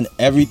 I've done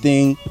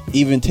everything,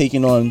 even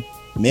taking on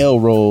male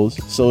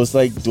roles. So it's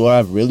like, do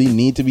I really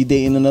need to be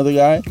dating another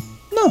guy?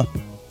 No.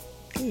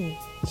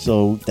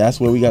 So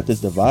that's where we got this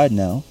divide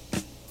now.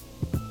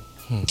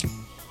 I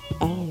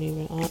don't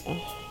even.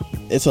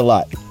 It's a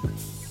lot.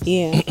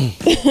 Yeah.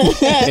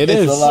 It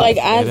is. A lot. Like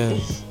it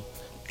is.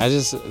 I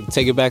just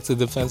take it back to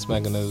defense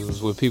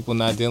mechanisms with people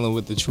not dealing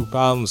with the true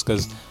problems,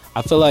 because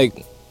I feel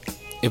like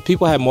if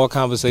people had more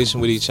conversation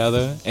with each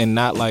other and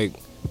not like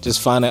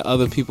just finding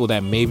other people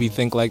that maybe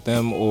think like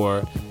them,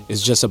 or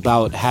it's just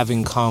about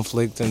having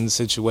conflict in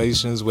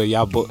situations where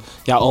y'all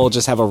all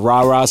just have a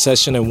rah-rah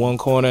session in one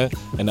corner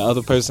and the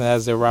other person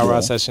has their rah-rah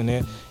session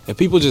there. If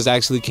people just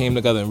actually came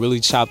together and really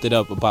chopped it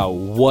up about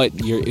what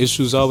your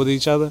issues are with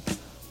each other,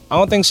 I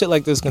don't think shit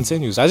like this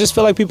continues. I just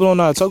feel like people don't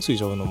know how to talk to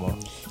each other no more.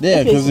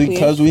 Yeah,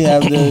 because we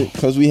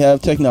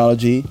have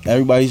technology,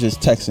 everybody's just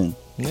texting.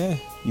 Yeah.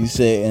 You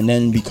say, and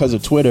then because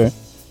of Twitter,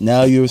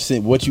 now you're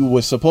saying what you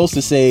were supposed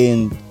to say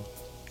in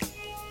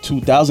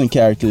 2,000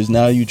 characters,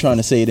 now you're trying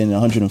to say it in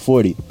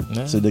 140.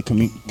 Yeah. So the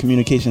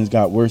communications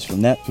got worse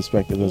from that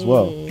perspective as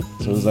well.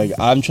 So it's like,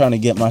 I'm trying to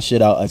get my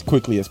shit out as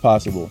quickly as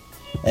possible.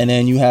 And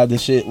then you have the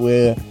shit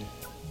where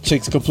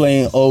chicks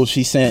complain, oh,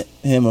 she sent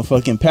him a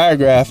fucking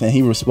paragraph and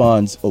he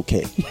responds,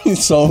 okay.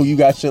 So you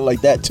got shit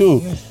like that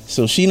too. Yeah.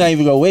 So she not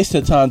even gonna waste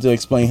her time to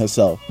explain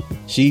herself.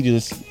 She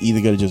just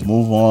either gonna just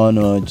move on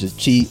or just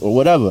cheat or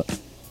whatever. Yeah.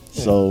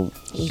 So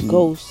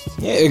ghost.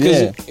 Yeah,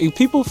 because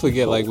people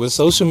forget, like with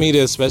social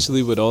media,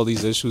 especially with all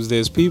these issues,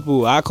 there's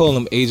people, I call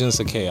them agents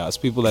of chaos,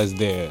 people that's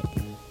there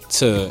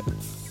to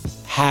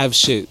have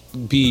shit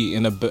be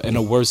in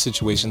a worse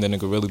situation than it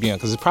could really be in,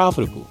 because it's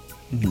profitable.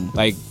 Mm-hmm.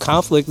 Like,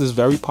 conflict is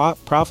very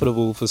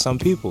profitable for some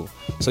people.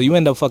 So you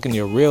end up fucking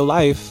your real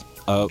life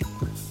up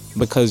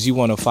because you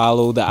want to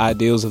follow the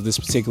ideals of this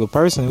particular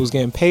person who's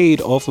getting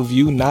paid off of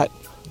you not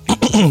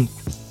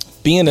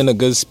being in a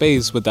good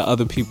space with the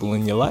other people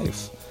in your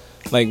life.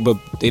 Like, but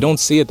they don't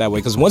see it that way,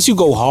 because once you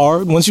go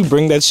hard, once you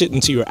bring that shit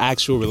into your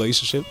actual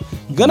relationship,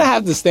 you're gonna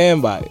have to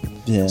stand by it.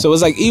 Yeah. So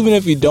it's like, even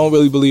if you don't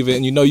really believe it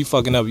and you know you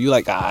fucking up, you're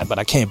like, but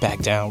I can't back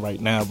down right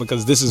now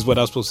because this is what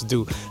I'm supposed to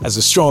do as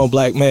a strong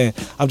black man.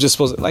 I'm just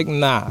supposed to, like,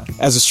 nah.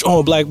 As a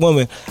strong black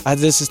woman,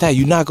 this is that.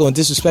 You're not gonna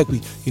disrespect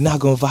me. You're not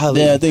gonna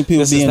violate me. Yeah, I think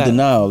people be in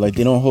denial. Like,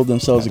 they don't hold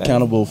themselves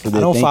accountable for their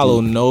thinking. I don't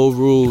follow no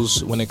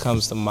rules when it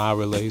comes to my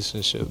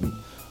relationship.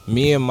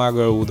 Me and my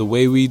girl, the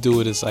way we do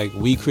it is like,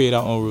 we create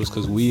our own rules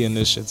because we in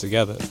this shit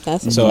together.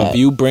 So if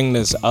you bring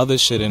this other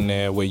shit in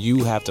there where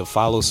you have to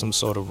follow some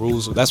sort of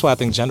rules, that's why I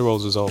think gender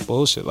roles is all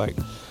bullshit. Like,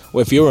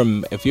 if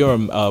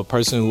you're a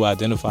person who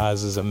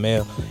identifies as a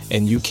male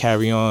and you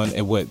carry on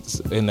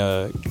in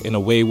a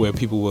way where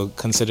people will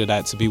consider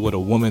that to be what a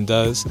woman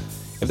does,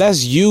 if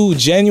that's you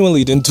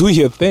genuinely, then do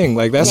your thing.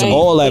 Like that's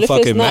all that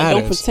fucking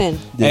matters. Don't pretend.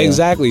 Yeah.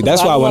 Exactly.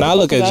 That's why when I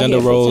look at gender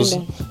roles,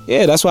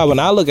 pretending. that's why when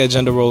I look at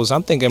gender roles,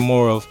 I'm thinking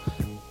more of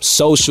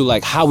social,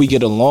 like how we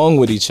get along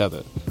with each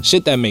other,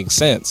 shit that makes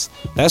sense.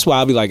 That's why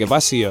I'll be like, if I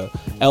see a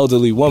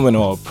elderly woman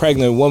or a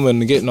pregnant woman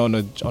getting on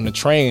the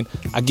train,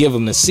 I give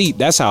them the seat.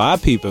 That's how I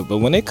peep it. But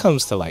when it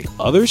comes to like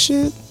other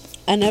shit,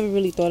 I never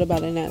really thought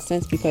about it in that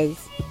sense because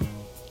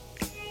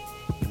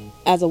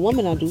as a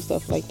woman I do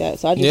stuff like that,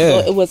 so I just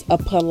thought it was a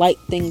polite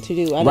thing to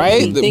do. I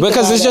right? Really think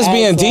because it's just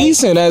being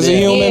decent as a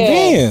human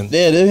being.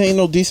 Yeah, there ain't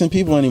no decent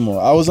people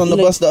anymore. I was on the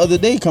bus the other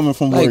day coming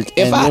from work,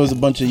 and there was a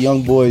bunch of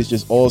young boys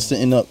just all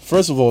sitting up.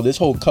 First of all, this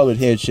whole colored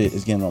hair shit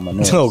is getting on my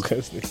nerves.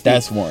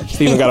 That's one.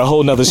 Steven got a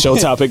whole nother show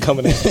topic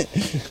coming in.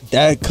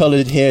 That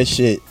colored hair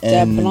shit.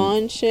 And that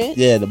blonde shit?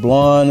 Yeah, the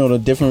blonde or the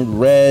different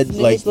red.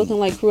 Niggas like looking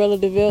like Cruella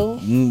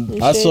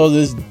DeVille. I saw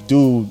this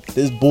dude,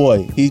 this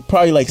boy. He's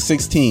probably like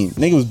 16.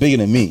 Nigga was bigger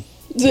than me.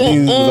 He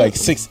was like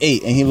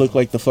 6'8", and he looked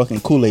like the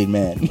fucking Kool-Aid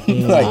man.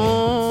 Like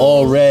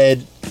all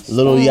red,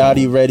 little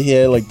yachty red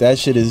hair. Like that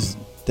shit is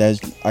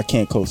I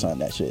can't co-sign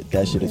that shit.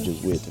 That shit is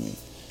just weird to me.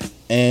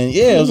 And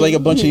yeah, it was like a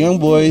bunch of young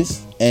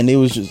boys, and they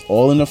was just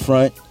all in the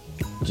front,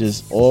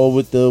 just all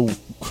with the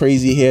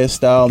crazy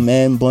hairstyle,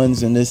 man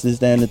buns, and this,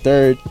 that, and the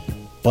third.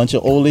 Bunch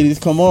of old ladies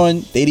come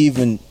on, they'd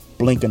even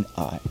blink an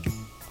eye.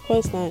 Of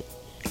course not.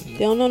 They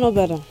don't know no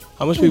better.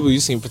 How much people you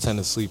seen pretend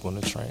to sleep on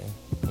the train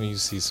when you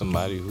see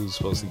somebody who's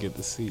supposed to get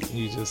the seat and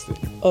you just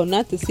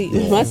not the seat.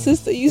 Yeah. My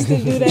sister used to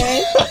do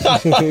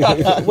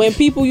that. When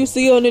people you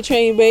see on the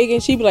train begging,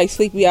 she be like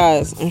sleepy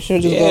eyes. I'm sure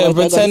just go like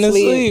pretend to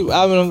sleep.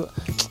 I mean,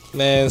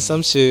 man,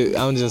 some shit.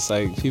 I'm just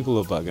like, people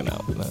are bugging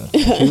out, man.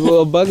 People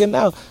are bugging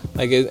out.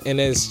 Like, and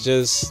it's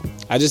just,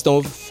 I just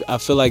don't. I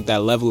feel like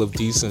that level of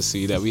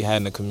decency that we had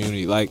in the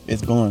community, like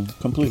it's gone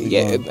completely.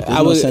 Yeah,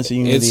 gone. No sense of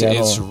unity at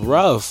it's all.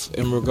 rough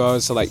in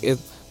regards to like it.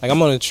 Like I'm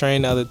on a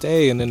train the other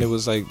day, and then there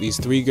was like these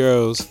 3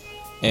 girls,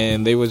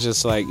 and they were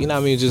just like, you know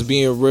what I mean, just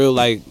being real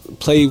like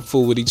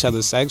playful with each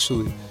other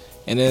sexually.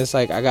 And then it's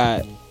like I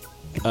got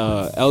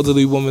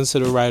elderly woman to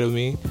the right of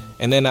me,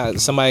 and then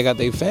somebody got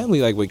their family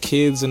like with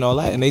kids and all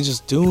that, and they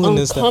just doing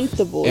this stuff.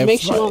 Uncomfortable. It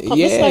makes you uncomfortable.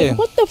 Yeah. It's like,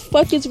 what the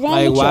fuck is wrong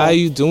with you? Like, why are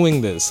you doing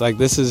this? Like,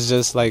 this is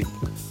just like,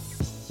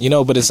 you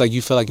know, but it's like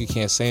you feel like you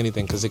can't say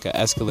anything because it could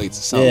escalate to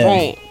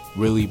something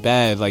really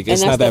bad. Like,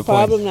 it's not that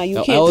problem point. Now. You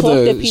the can't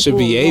elder talk to should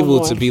be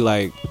able to be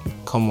like,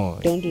 come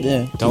on, don't do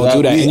that. Don't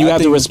do that, and you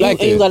have to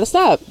respect it. You gotta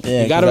stop.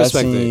 You gotta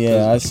respect it.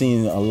 Yeah, I've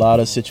seen a lot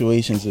of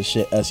situations of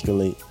shit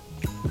escalate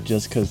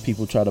just because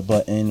people try to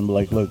butt in and be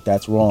like, look,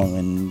 that's wrong,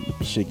 and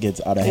shit gets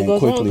out of hand quickly.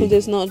 It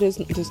goes wrong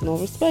because there's no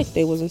respect.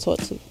 They wasn't taught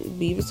to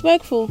be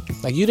respectful.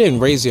 Like, you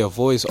didn't raise your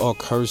voice or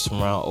curse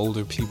around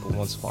older people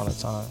once upon a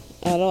time.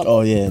 At all. Oh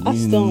yeah, I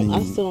still don't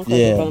curse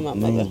in front of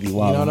my mother. You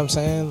know what I'm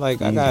saying?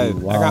 Like, I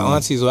got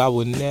aunties who I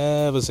would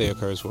never say a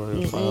curse word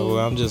in front of.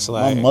 Where I'm just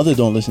like, my mother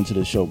don't listen to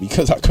the show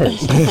because I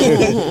curse.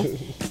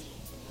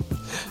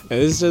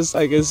 It's just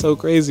like, it's so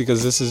crazy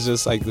because this is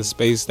just like the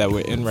space that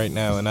we're in right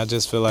now, and I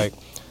just feel like,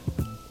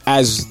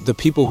 as the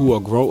people who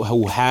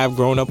have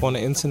grown up on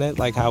the internet,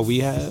 like how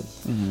we have,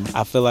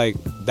 I feel like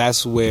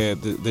that's where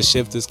the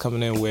shift is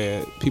coming in,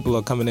 where people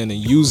are coming in and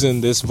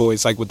using this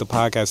voice, like with the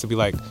podcast, to be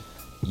like,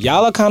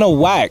 y'all are kind of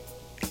whack.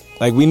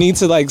 Like, we need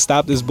to like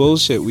stop this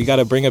bullshit. We got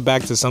to bring it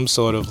back to some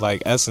sort of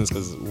like essence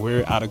because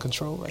we're out of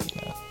control right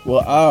now.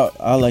 Well,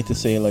 I like to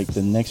say like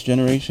the next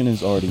generation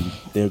is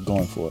they're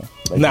going for it.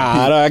 Like,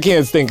 I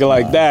can't think of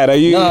like that.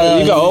 You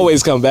can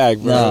always come back,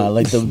 bro. Nah,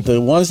 like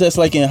the ones that's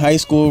like in high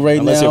school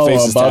right now, or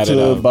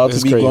about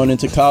to be going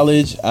into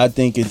college, I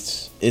think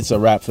it's a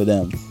wrap for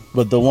them.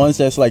 But the ones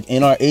that's like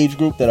in our age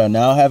group that are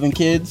now having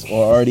kids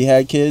or already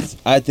had kids,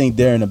 I think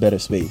they're in a better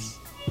space.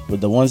 But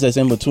the ones that's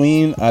in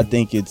between, I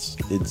think it's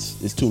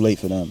too late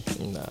for them.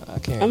 Nah, I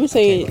can't. I'm gonna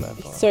say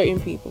certain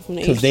people from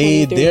the age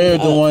 23 because they're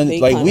the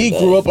ones like we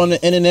grew up on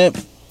the internet,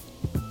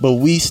 but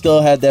we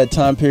still had that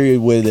time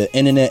period where the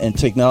internet and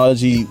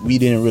technology we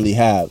didn't really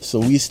have, so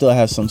we still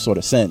have some sort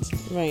of sense.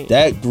 Right.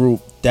 That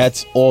group,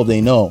 that's all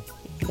they know.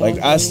 Like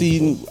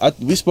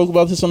we spoke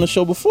about this on the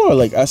show before.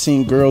 Like I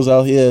seen girls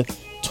out here,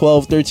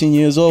 12, 13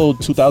 years old,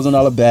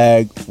 $2,000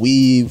 bag,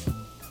 weave,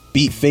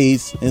 beat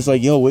face, and it's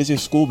like, yo, where's your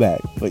school bag?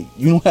 Like,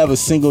 you don't have a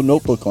single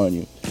notebook on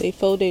you. They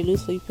fold their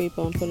loose leaf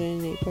paper and put it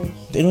in their purse.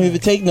 They don't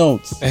even take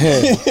notes.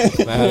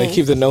 They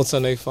keep the notes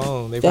on their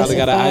phone. They probably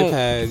got an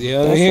iPad. You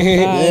know what I mean?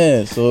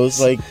 Yeah, so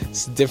it's like,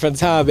 it's a different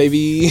time,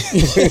 baby.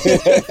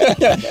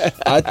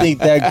 I think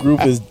that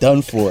group is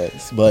done for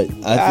us, but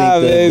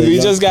I think we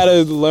just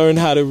gotta learn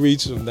how to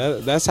reach them.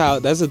 That's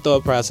the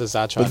thought process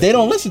I try. But they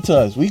don't listen to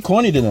us. We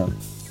corny to them.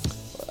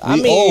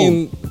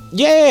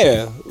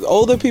 Yeah,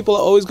 older people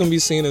are always gonna be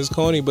seen as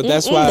corny, but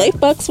that's why they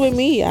fucks with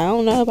me. I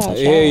don't know about y'all.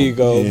 Here you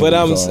go. But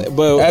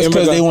but that's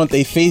because they want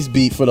their face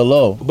beat for the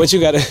low. But you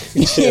gotta.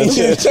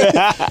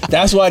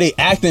 That's why they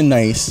acting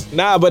nice.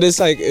 Nah, but it's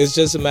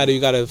just a matter.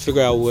 You gotta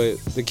figure out what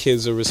the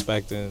kids are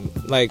respecting.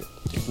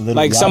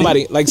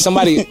 Somebody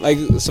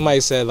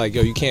said, like,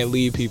 yo, you can't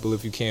lead people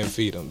if you can't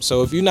feed them.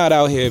 So if you're not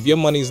out here, if your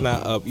money's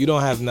not up, you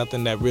don't have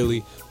nothing that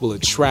really will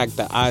attract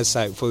the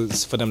eyesight for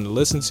them to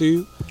listen to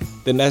you,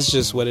 then that's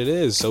just what it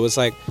is. So it's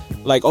like,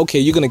 okay,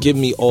 you're gonna give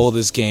me all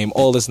this game,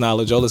 all this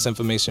knowledge, all this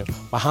information,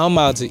 but how am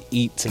I to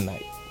eat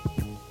tonight?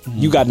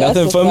 You got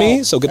nothing for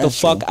me, so get the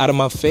fuck out of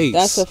my face.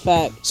 That's a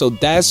fact. So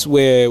that's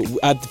where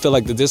I feel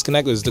like the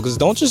disconnect is, because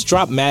don't just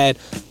drop mad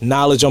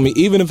knowledge on me,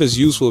 even if it's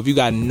useful, if you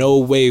got no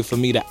way for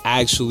me to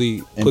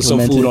actually put some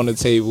food on the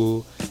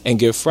table and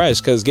get fresh,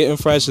 because getting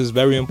fresh is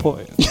very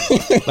important.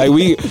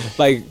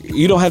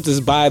 You don't have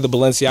to buy the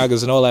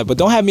Balenciagas and all that, but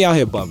don't have me out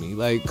here bummy.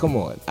 Like, come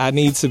on, I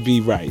need to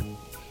be right.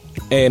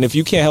 And if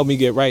you can't help me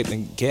get right,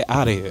 then get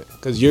out of here,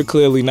 because you're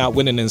clearly not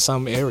winning in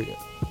some area.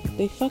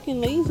 They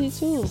fucking lazy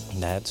too.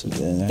 That's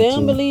they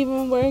don't believe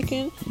in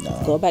working.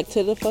 Nah. Go back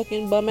to the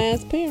fucking bum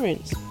ass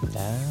parents.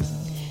 Nah.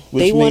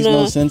 Which makes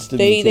no sense to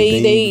me.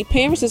 They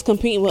parents is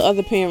competing with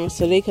other parents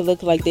so they could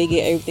look like they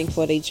get everything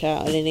for their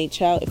child, and then their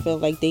child feel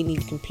like they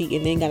need to compete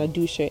and they ain't gotta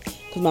do shit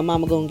because my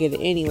mama gonna get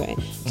it anyway.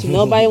 So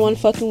nobody want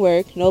to fucking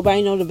work.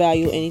 Nobody know the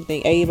value of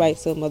anything. Everybody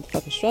still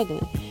motherfucking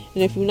struggling.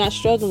 And if you're not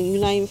struggling,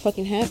 you're not even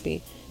fucking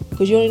happy.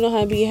 Because you only know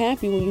how to be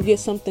happy when you get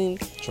something.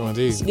 True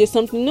indeed. Get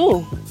something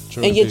new.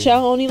 True and your indeed.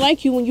 child only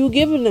like you when you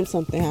giving them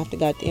something half the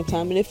goddamn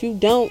time. And if you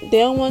don't, they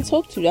don't want to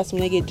talk to you. That's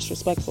when they get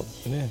disrespectful.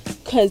 Yeah.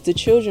 Because the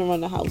children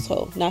run the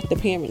household, not the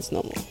parents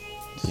no more.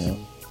 Yeah.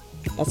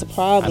 That's a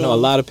problem. I know a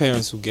lot of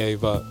parents who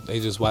gave up.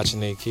 They just watching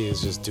their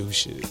kids just do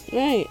shit.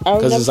 Right.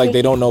 Because it's like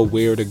they don't know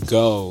where to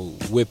go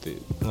with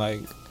it.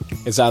 Like,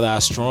 it's either I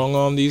strong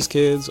arm these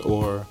kids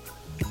or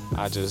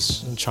I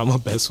just try my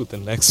best with the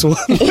next one.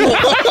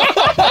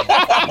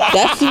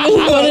 That's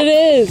really what it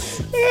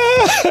is.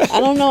 I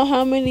don't know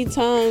how many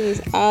times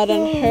I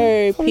done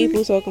heard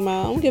people talking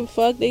about, I don't give a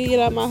fuck, they get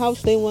out of my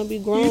house, they want to be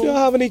grown. You know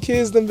how many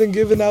kids them been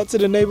giving out to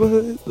the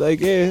neighborhood?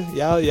 Like,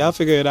 yeah, y'all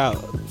figure it out.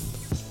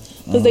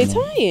 Because they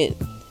tired.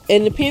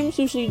 And the parents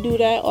usually do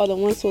that, or the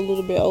ones who are a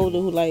little bit older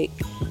who like,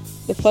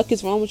 the fuck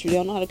is wrong with you? They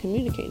don't know how to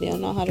communicate. They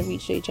don't know how to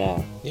reach their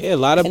child. Yeah, a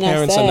lot of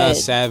parents are not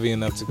savvy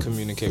enough to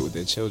communicate with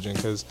their children,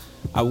 because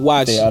I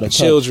watch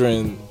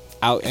children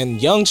out,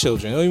 and young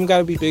children, they don't even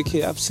gotta be big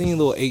kids. I've seen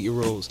little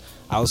 8-year-olds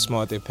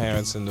outsmart their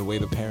parents, and the way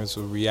the parents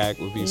would react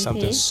would be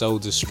something so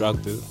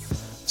destructive.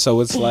 So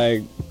it's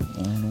like,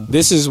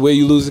 this is where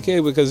you lose a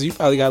kid, because you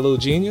probably got a little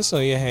genius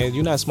on your hand.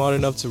 You're not smart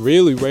enough to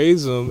really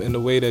raise them in the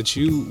way that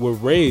you were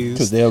raised.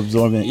 Because they're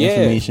absorbing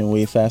information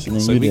way faster than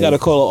you did. So we got to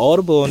call an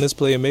audible on this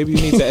player. Maybe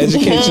you need to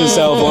educate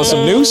yourself on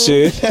some new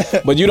shit,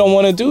 but you don't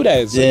want to do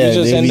that. So you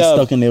just end up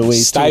stuck in their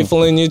ways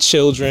stifling your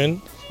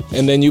children,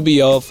 and then you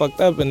be all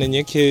fucked up, and then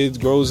your kid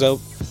grows up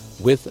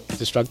with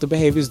destructive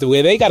behaviors, the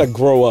way they gotta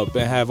grow up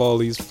and have all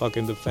these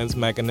fucking defense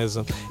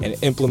mechanisms and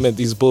implement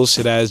these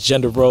bullshit ass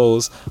gender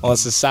roles on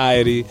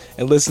society,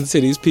 and listen to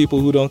these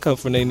people who don't come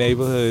from their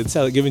neighborhood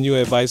giving you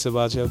advice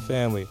about your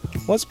family.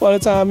 Once upon a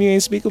time, you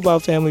ain't speak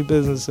about family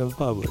business in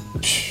public.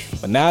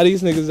 But now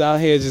these niggas out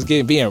here just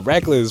being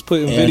reckless,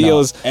 putting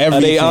videos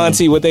of their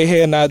auntie with their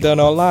hair not done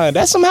online.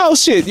 That's some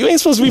house shit. You ain't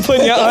supposed to be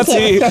putting your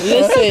auntie.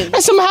 Listen,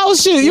 that's some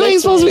house shit. You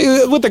ain't supposed to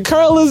be with the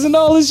curlers and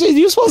all this shit.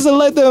 You supposed to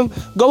let them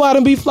go out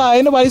and be fly.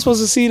 Ain't nobody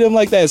supposed to see them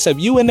like that except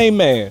you and they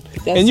man.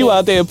 And you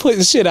out there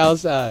putting shit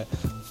outside.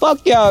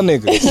 Fuck y'all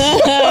niggas.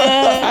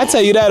 I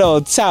tell you that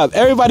on top.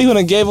 Everybody who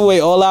done gave away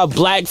all our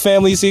black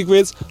family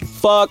secrets,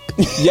 fuck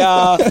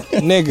y'all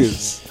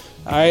niggas.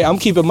 Alright, I'm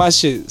keeping my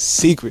shit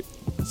secret.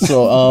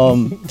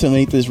 So, to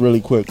make this really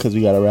quick, because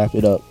we got to wrap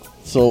it up.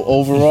 So,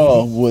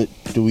 overall, what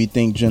do we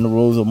think gender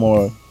roles are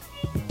more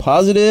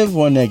positive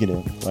or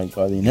negative? Like,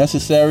 are they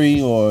necessary,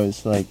 or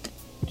it's like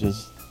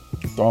just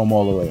throw them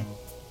all away?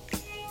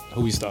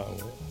 Who we starting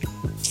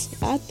with?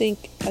 I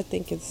think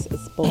it's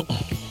both.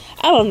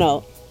 I don't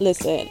know.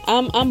 Listen,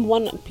 I'm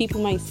one.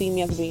 People might see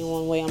me as being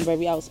one way. I'm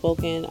very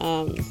outspoken.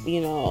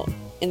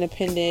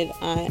 Independent.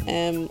 I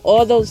am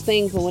all those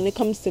things, but when it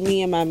comes to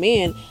me and my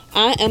man,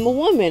 I am a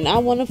woman. I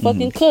want to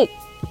fucking cook.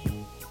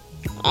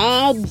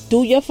 I'll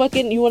do your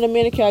fucking. You want a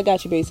manicure? I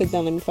got you, babe. Sit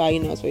down. Let me file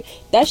your nails for you.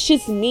 That's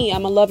just me.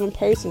 I'm a loving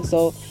person,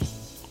 so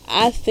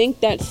I think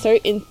that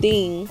certain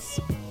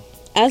things,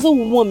 as a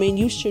woman,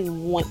 you should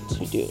want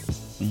to do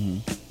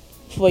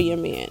for your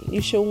man. You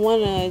should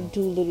want to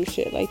do little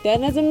shit like that.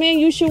 And as a man,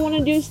 you should want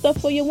to do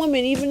stuff for your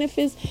woman, even if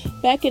it's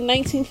back in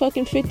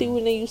 1950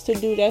 when they used to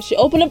do that shit.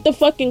 Open up the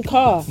fucking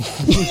car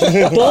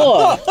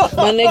door,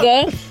 my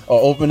nigga.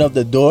 Or open up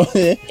the door.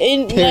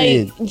 And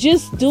period. Like,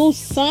 just do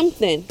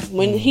something.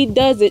 When he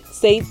does it,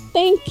 say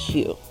thank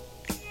you.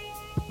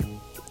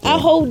 I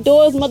hold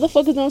doors,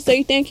 motherfuckers don't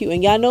say thank you.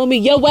 And y'all know me,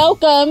 you're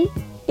welcome.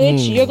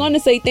 Bitch, you're going to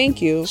say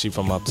thank you. She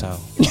from uptown.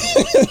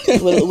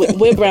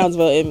 With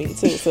Brownsville in me,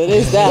 too. So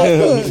there's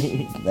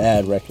that.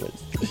 Mad reckless.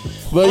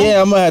 But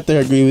yeah, I'm gonna have to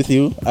agree with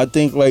you. I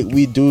think like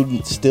we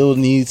do still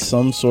need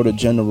some sort of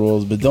gender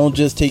roles, but don't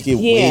just take it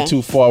way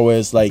too far where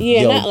it's like,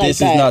 yo,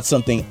 this is not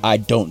something I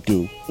don't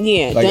do.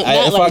 Yeah, like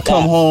if I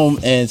come home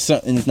and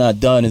something's not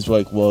done, it's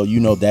like, well,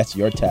 that's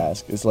your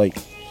task. It's like,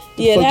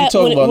 what you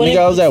talking about? Nigga,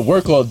 I was at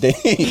work all day.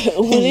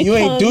 You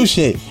ain't do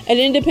shit. And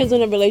it depends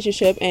on the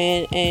relationship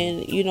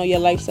and your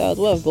lifestyle as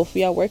well. If both of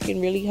y'all working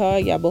really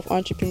hard, y'all both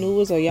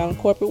entrepreneurs, or y'all in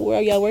corporate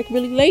world, y'all work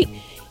really late.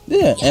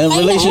 Yeah, and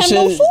relationship.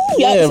 No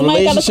food.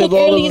 Relationship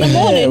early in the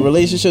morning. Yeah,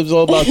 relationships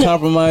all about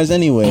compromise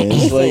anyway.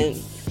 It's like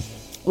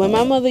when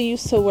my mother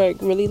used to work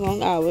really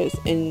long hours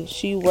and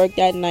she worked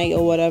at night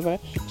or whatever,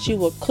 she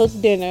would cook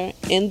dinner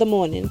in the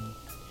morning.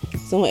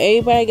 So when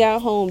everybody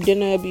got home,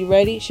 dinner would be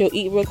ready. She'll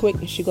eat real quick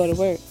and she'll go to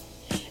work.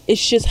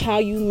 It's just how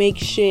you make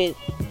shit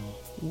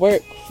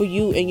work for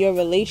you and your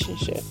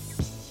relationship.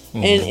 Mm-hmm.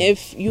 And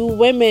if you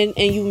women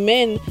and you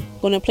men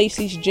gonna place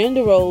these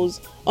gender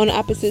roles on the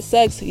opposite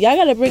sex, y'all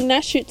gotta bring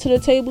that shit to the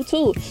table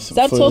too.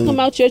 Stop talking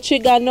about your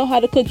chick gotta know how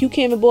to cook. You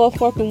can't even boil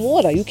fucking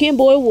water. You can't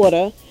boil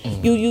water.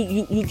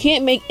 Mm-hmm. You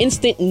can't make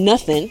instant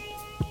nothing.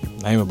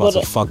 I ain't about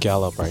to fuck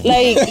y'all up right now.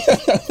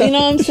 You know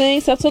what I'm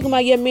saying? Stop talking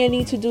about your man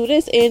need to do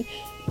this, and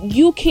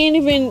you can't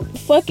even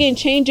fucking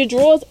change your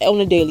drawers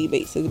on a daily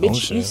basis,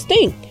 bitch. You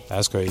stink.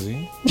 That's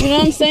crazy. You know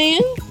what I'm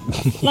saying?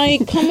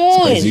 Like, come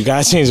on. You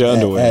gotta change your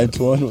underwear.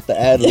 Antoine with the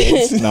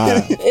ad-libs.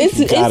 Nah,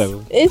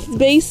 it's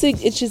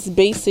basic. It's just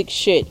basic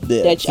shit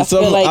that I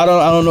feel like. I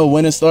don't know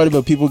when it started,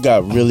 but people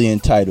got really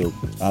entitled.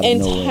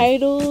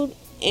 Entitled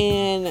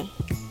and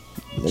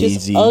just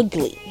lazy.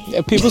 Ugly.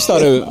 Yeah, people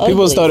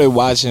started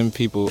watching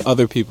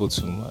other people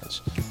too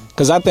much.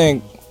 Because I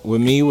think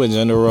with me, with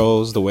gender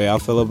roles, the way I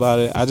feel about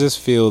it, I just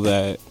feel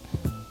that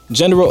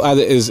gender role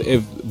is,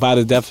 if by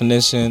the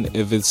definition,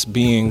 if it's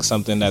being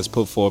something that's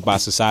put forth by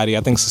society,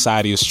 I think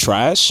society is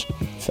trash.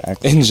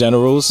 Fact. In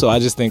general. So I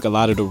just think a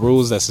lot of the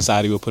rules that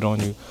society will put on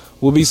you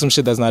will be some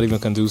shit that's not even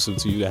conducive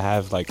to you to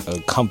have like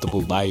a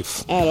comfortable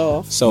life at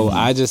all. So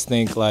I just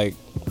think like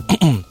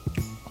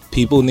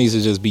people need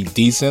to just be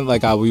decent,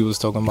 like how we was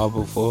talking about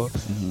before.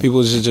 Mm-hmm.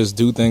 People should just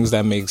do things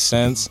that make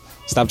sense.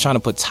 Stop trying to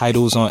put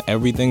titles on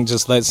everything.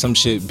 Just let some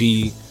shit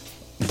be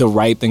the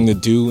right thing to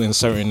do in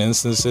certain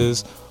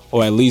instances,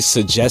 or at least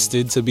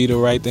suggested to be the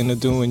right thing to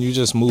do, and you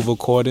just move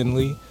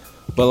accordingly.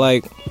 But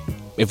like,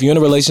 if you're in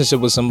a relationship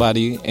with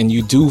somebody and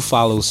you do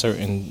follow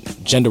certain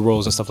gender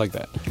roles and stuff like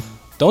that,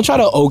 don't try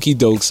to okie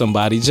doke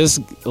somebody. Just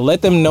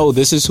let them know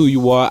this is who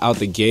you are out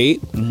the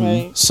gate. Mm-hmm.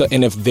 Right. So,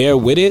 and if they're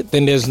with it,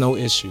 then there's no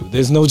issue.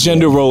 There's no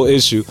gender role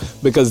issue,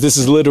 because this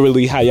is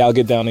literally how y'all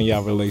get down in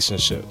y'all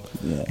relationship.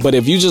 Yeah. But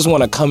if you just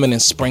want to come in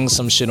and spring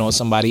some shit on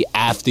somebody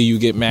after you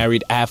get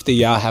married, after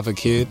y'all have a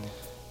kid,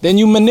 then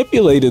you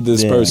manipulated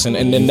this person,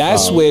 and then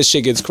that's where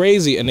shit gets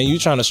crazy, and then you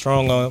trying to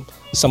strong arm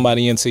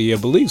somebody into your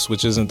beliefs,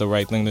 which isn't the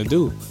right thing to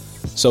do.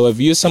 So if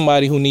you're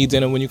somebody who needs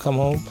dinner when you come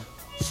home,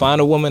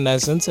 find a woman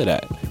that's into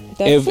that.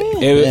 If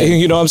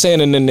you know what I'm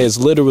saying, and then there's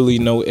literally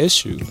no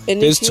issue.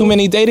 And there's too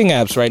many dating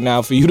apps right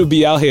now for you to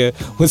be out here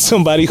with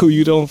somebody who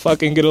you don't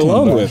fucking get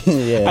along with.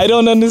 I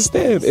don't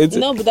understand.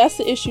 No, but that's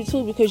the issue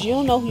too, because you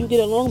don't know who you get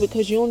along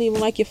because you don't even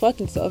like your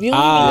fucking self. You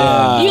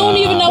don't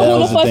even know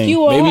who the fuck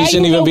you are. Maybe you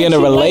shouldn't even be in a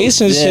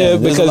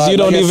relationship because you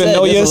don't even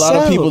know yourself. There's a lot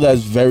of people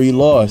that's very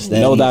lost.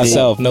 Know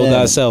thyself. Know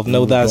thyself.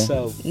 Know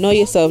thyself. Know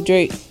yourself,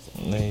 Drake.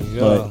 There you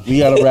go. But we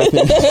gotta wrap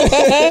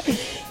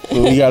it.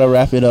 We gotta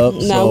wrap it up.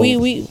 Nah,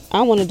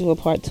 I want to do a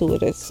part 2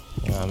 of this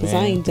because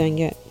I ain't done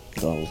yet.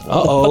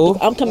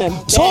 I'm coming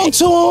back. Talk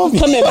to him.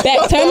 Coming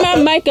back. Turn my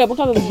mic up. I'm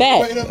coming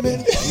back. Wait a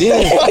minute.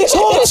 Yeah.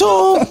 Talk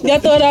to him. Y'all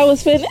thought I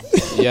was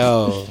finished?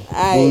 Yo.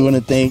 We want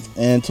to thank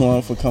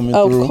Antoine for coming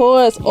through. Of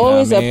course.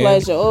 Always a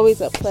pleasure.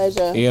 Always a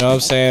pleasure. You know what I'm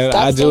saying?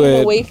 Stop I do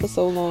it. Away for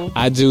so long.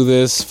 I do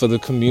this for the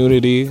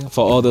community,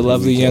 for all the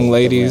lovely young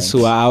ladies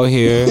who are out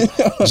here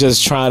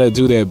just trying to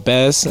do their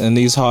best in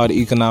these hard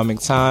economic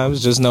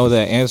times. Just know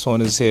that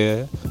Antoine is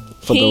here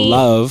for the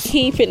love.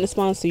 He ain't fitting to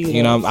sponsor you.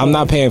 You know, I'm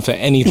not paying for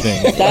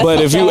anything.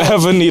 But if you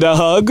ever need a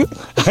hug,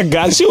 I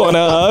got you on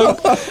a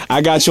hug.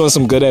 I got you on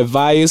some good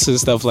advice and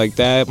stuff like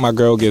that. My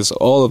girl gets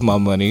all of my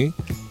money.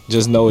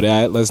 Just know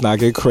that. Let's not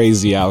get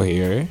crazy out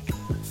here.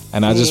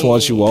 And I just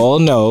want you all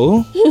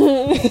know,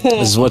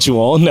 this is what you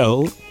all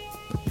know,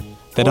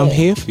 that I'm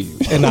here for you.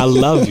 And I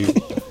love you.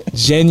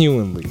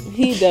 Genuinely.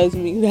 He does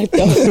mean that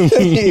though.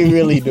 He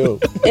really do.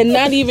 And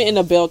not even in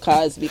a Bill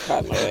Cosby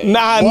kind of way.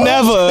 Nah,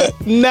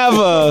 what?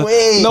 never.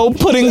 Wait. No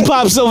pudding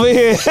pops over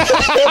here.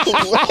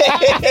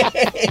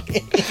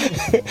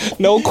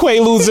 No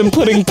Quaaludes and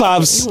pudding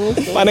pops.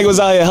 My nigga was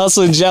out here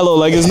hustling Jello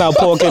like it's not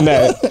pork in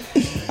that.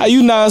 How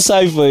you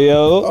non-cypher,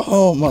 yo?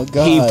 Oh my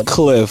God.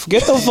 Heathcliff.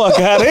 Get the fuck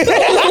out of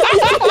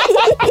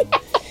here.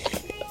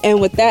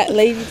 And with that,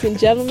 ladies and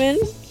gentlemen,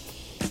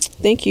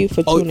 Thank you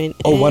for tuning in.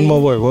 Oh, one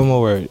more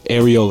word.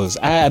 Areolas.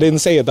 I didn't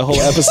say it the whole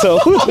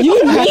episode.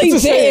 You really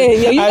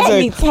did. Yo, you got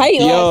me tight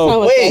last time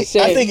with that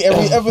shit. I think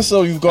every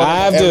episode you've gone I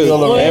have to.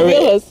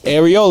 Areolas.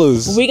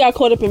 Areolas. We got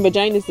caught up in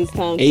vaginas this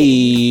time.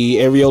 Hey,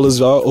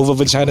 areolas over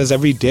vaginas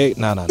every day.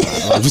 No.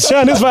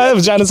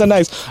 Vaginas are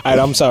nice. All right,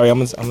 I'm sorry.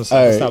 I'm gonna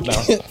stop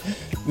now.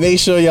 Make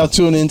sure y'all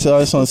tune in to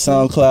us on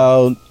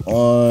SoundCloud,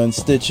 on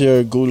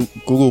Stitcher,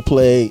 Google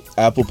Play,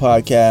 Apple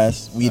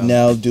Podcasts. We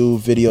now do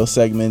video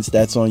segments.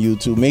 That's on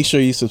YouTube. Make sure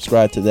you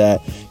subscribe to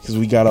that because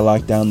we got to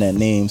lock down that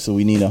name, so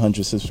we need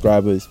 100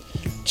 subscribers.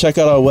 Check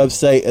out our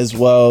website as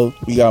well.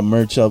 We got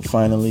merch up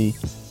finally.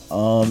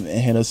 And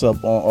hit us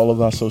up on all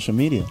of our social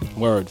media.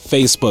 Word.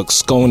 Facebook,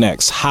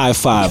 Skonex, High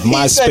Five,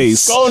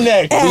 MySpace.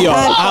 Skonex. We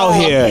are out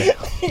here.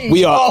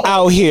 We are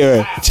out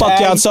here. Fuck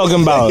y'all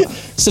talking about?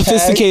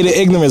 Sophisticated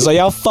ignorance. Are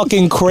y'all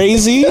fucking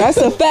crazy? That's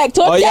a fact.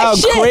 Talk Are y'all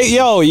crazy?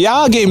 Yo,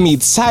 y'all getting me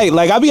tight.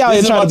 Like, I be out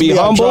here trying to be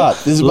humble.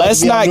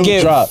 Let's not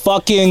get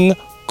fucking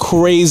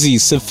crazy.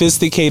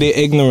 Sophisticated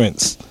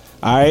ignorance.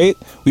 Alright?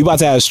 We about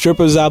to have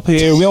strippers up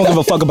here. We don't give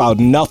a fuck about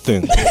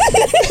nothing.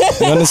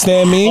 You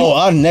understand me? Oh,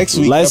 our next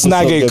week. Let's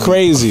not get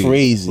crazy.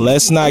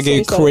 Let's not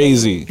get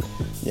crazy.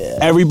 Yeah.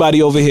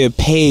 Everybody over here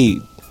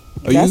paid.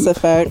 That's a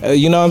fact.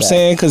 You know what I'm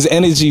saying? Because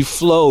energy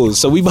flows.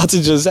 So we about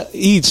to just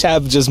each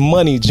have just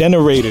money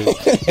generated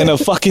in a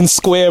fucking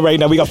square right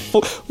now. We got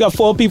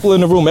 4 people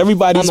in the room.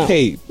 Everybody's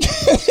paid.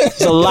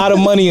 There's a lot of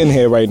money in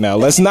here right now.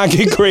 Let's not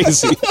get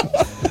crazy.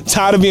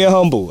 Tired of being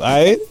humble. All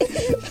right?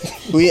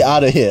 We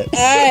out of here.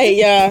 All right,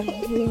 y'all.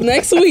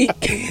 Next week.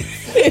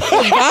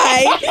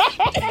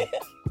 Bye.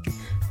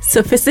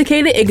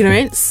 Sophisticated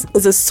Ignorance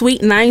is a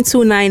Sweet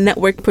 929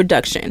 Network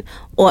production.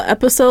 All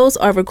episodes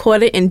are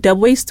recorded in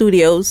Dubway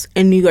Studios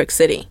in New York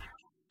City.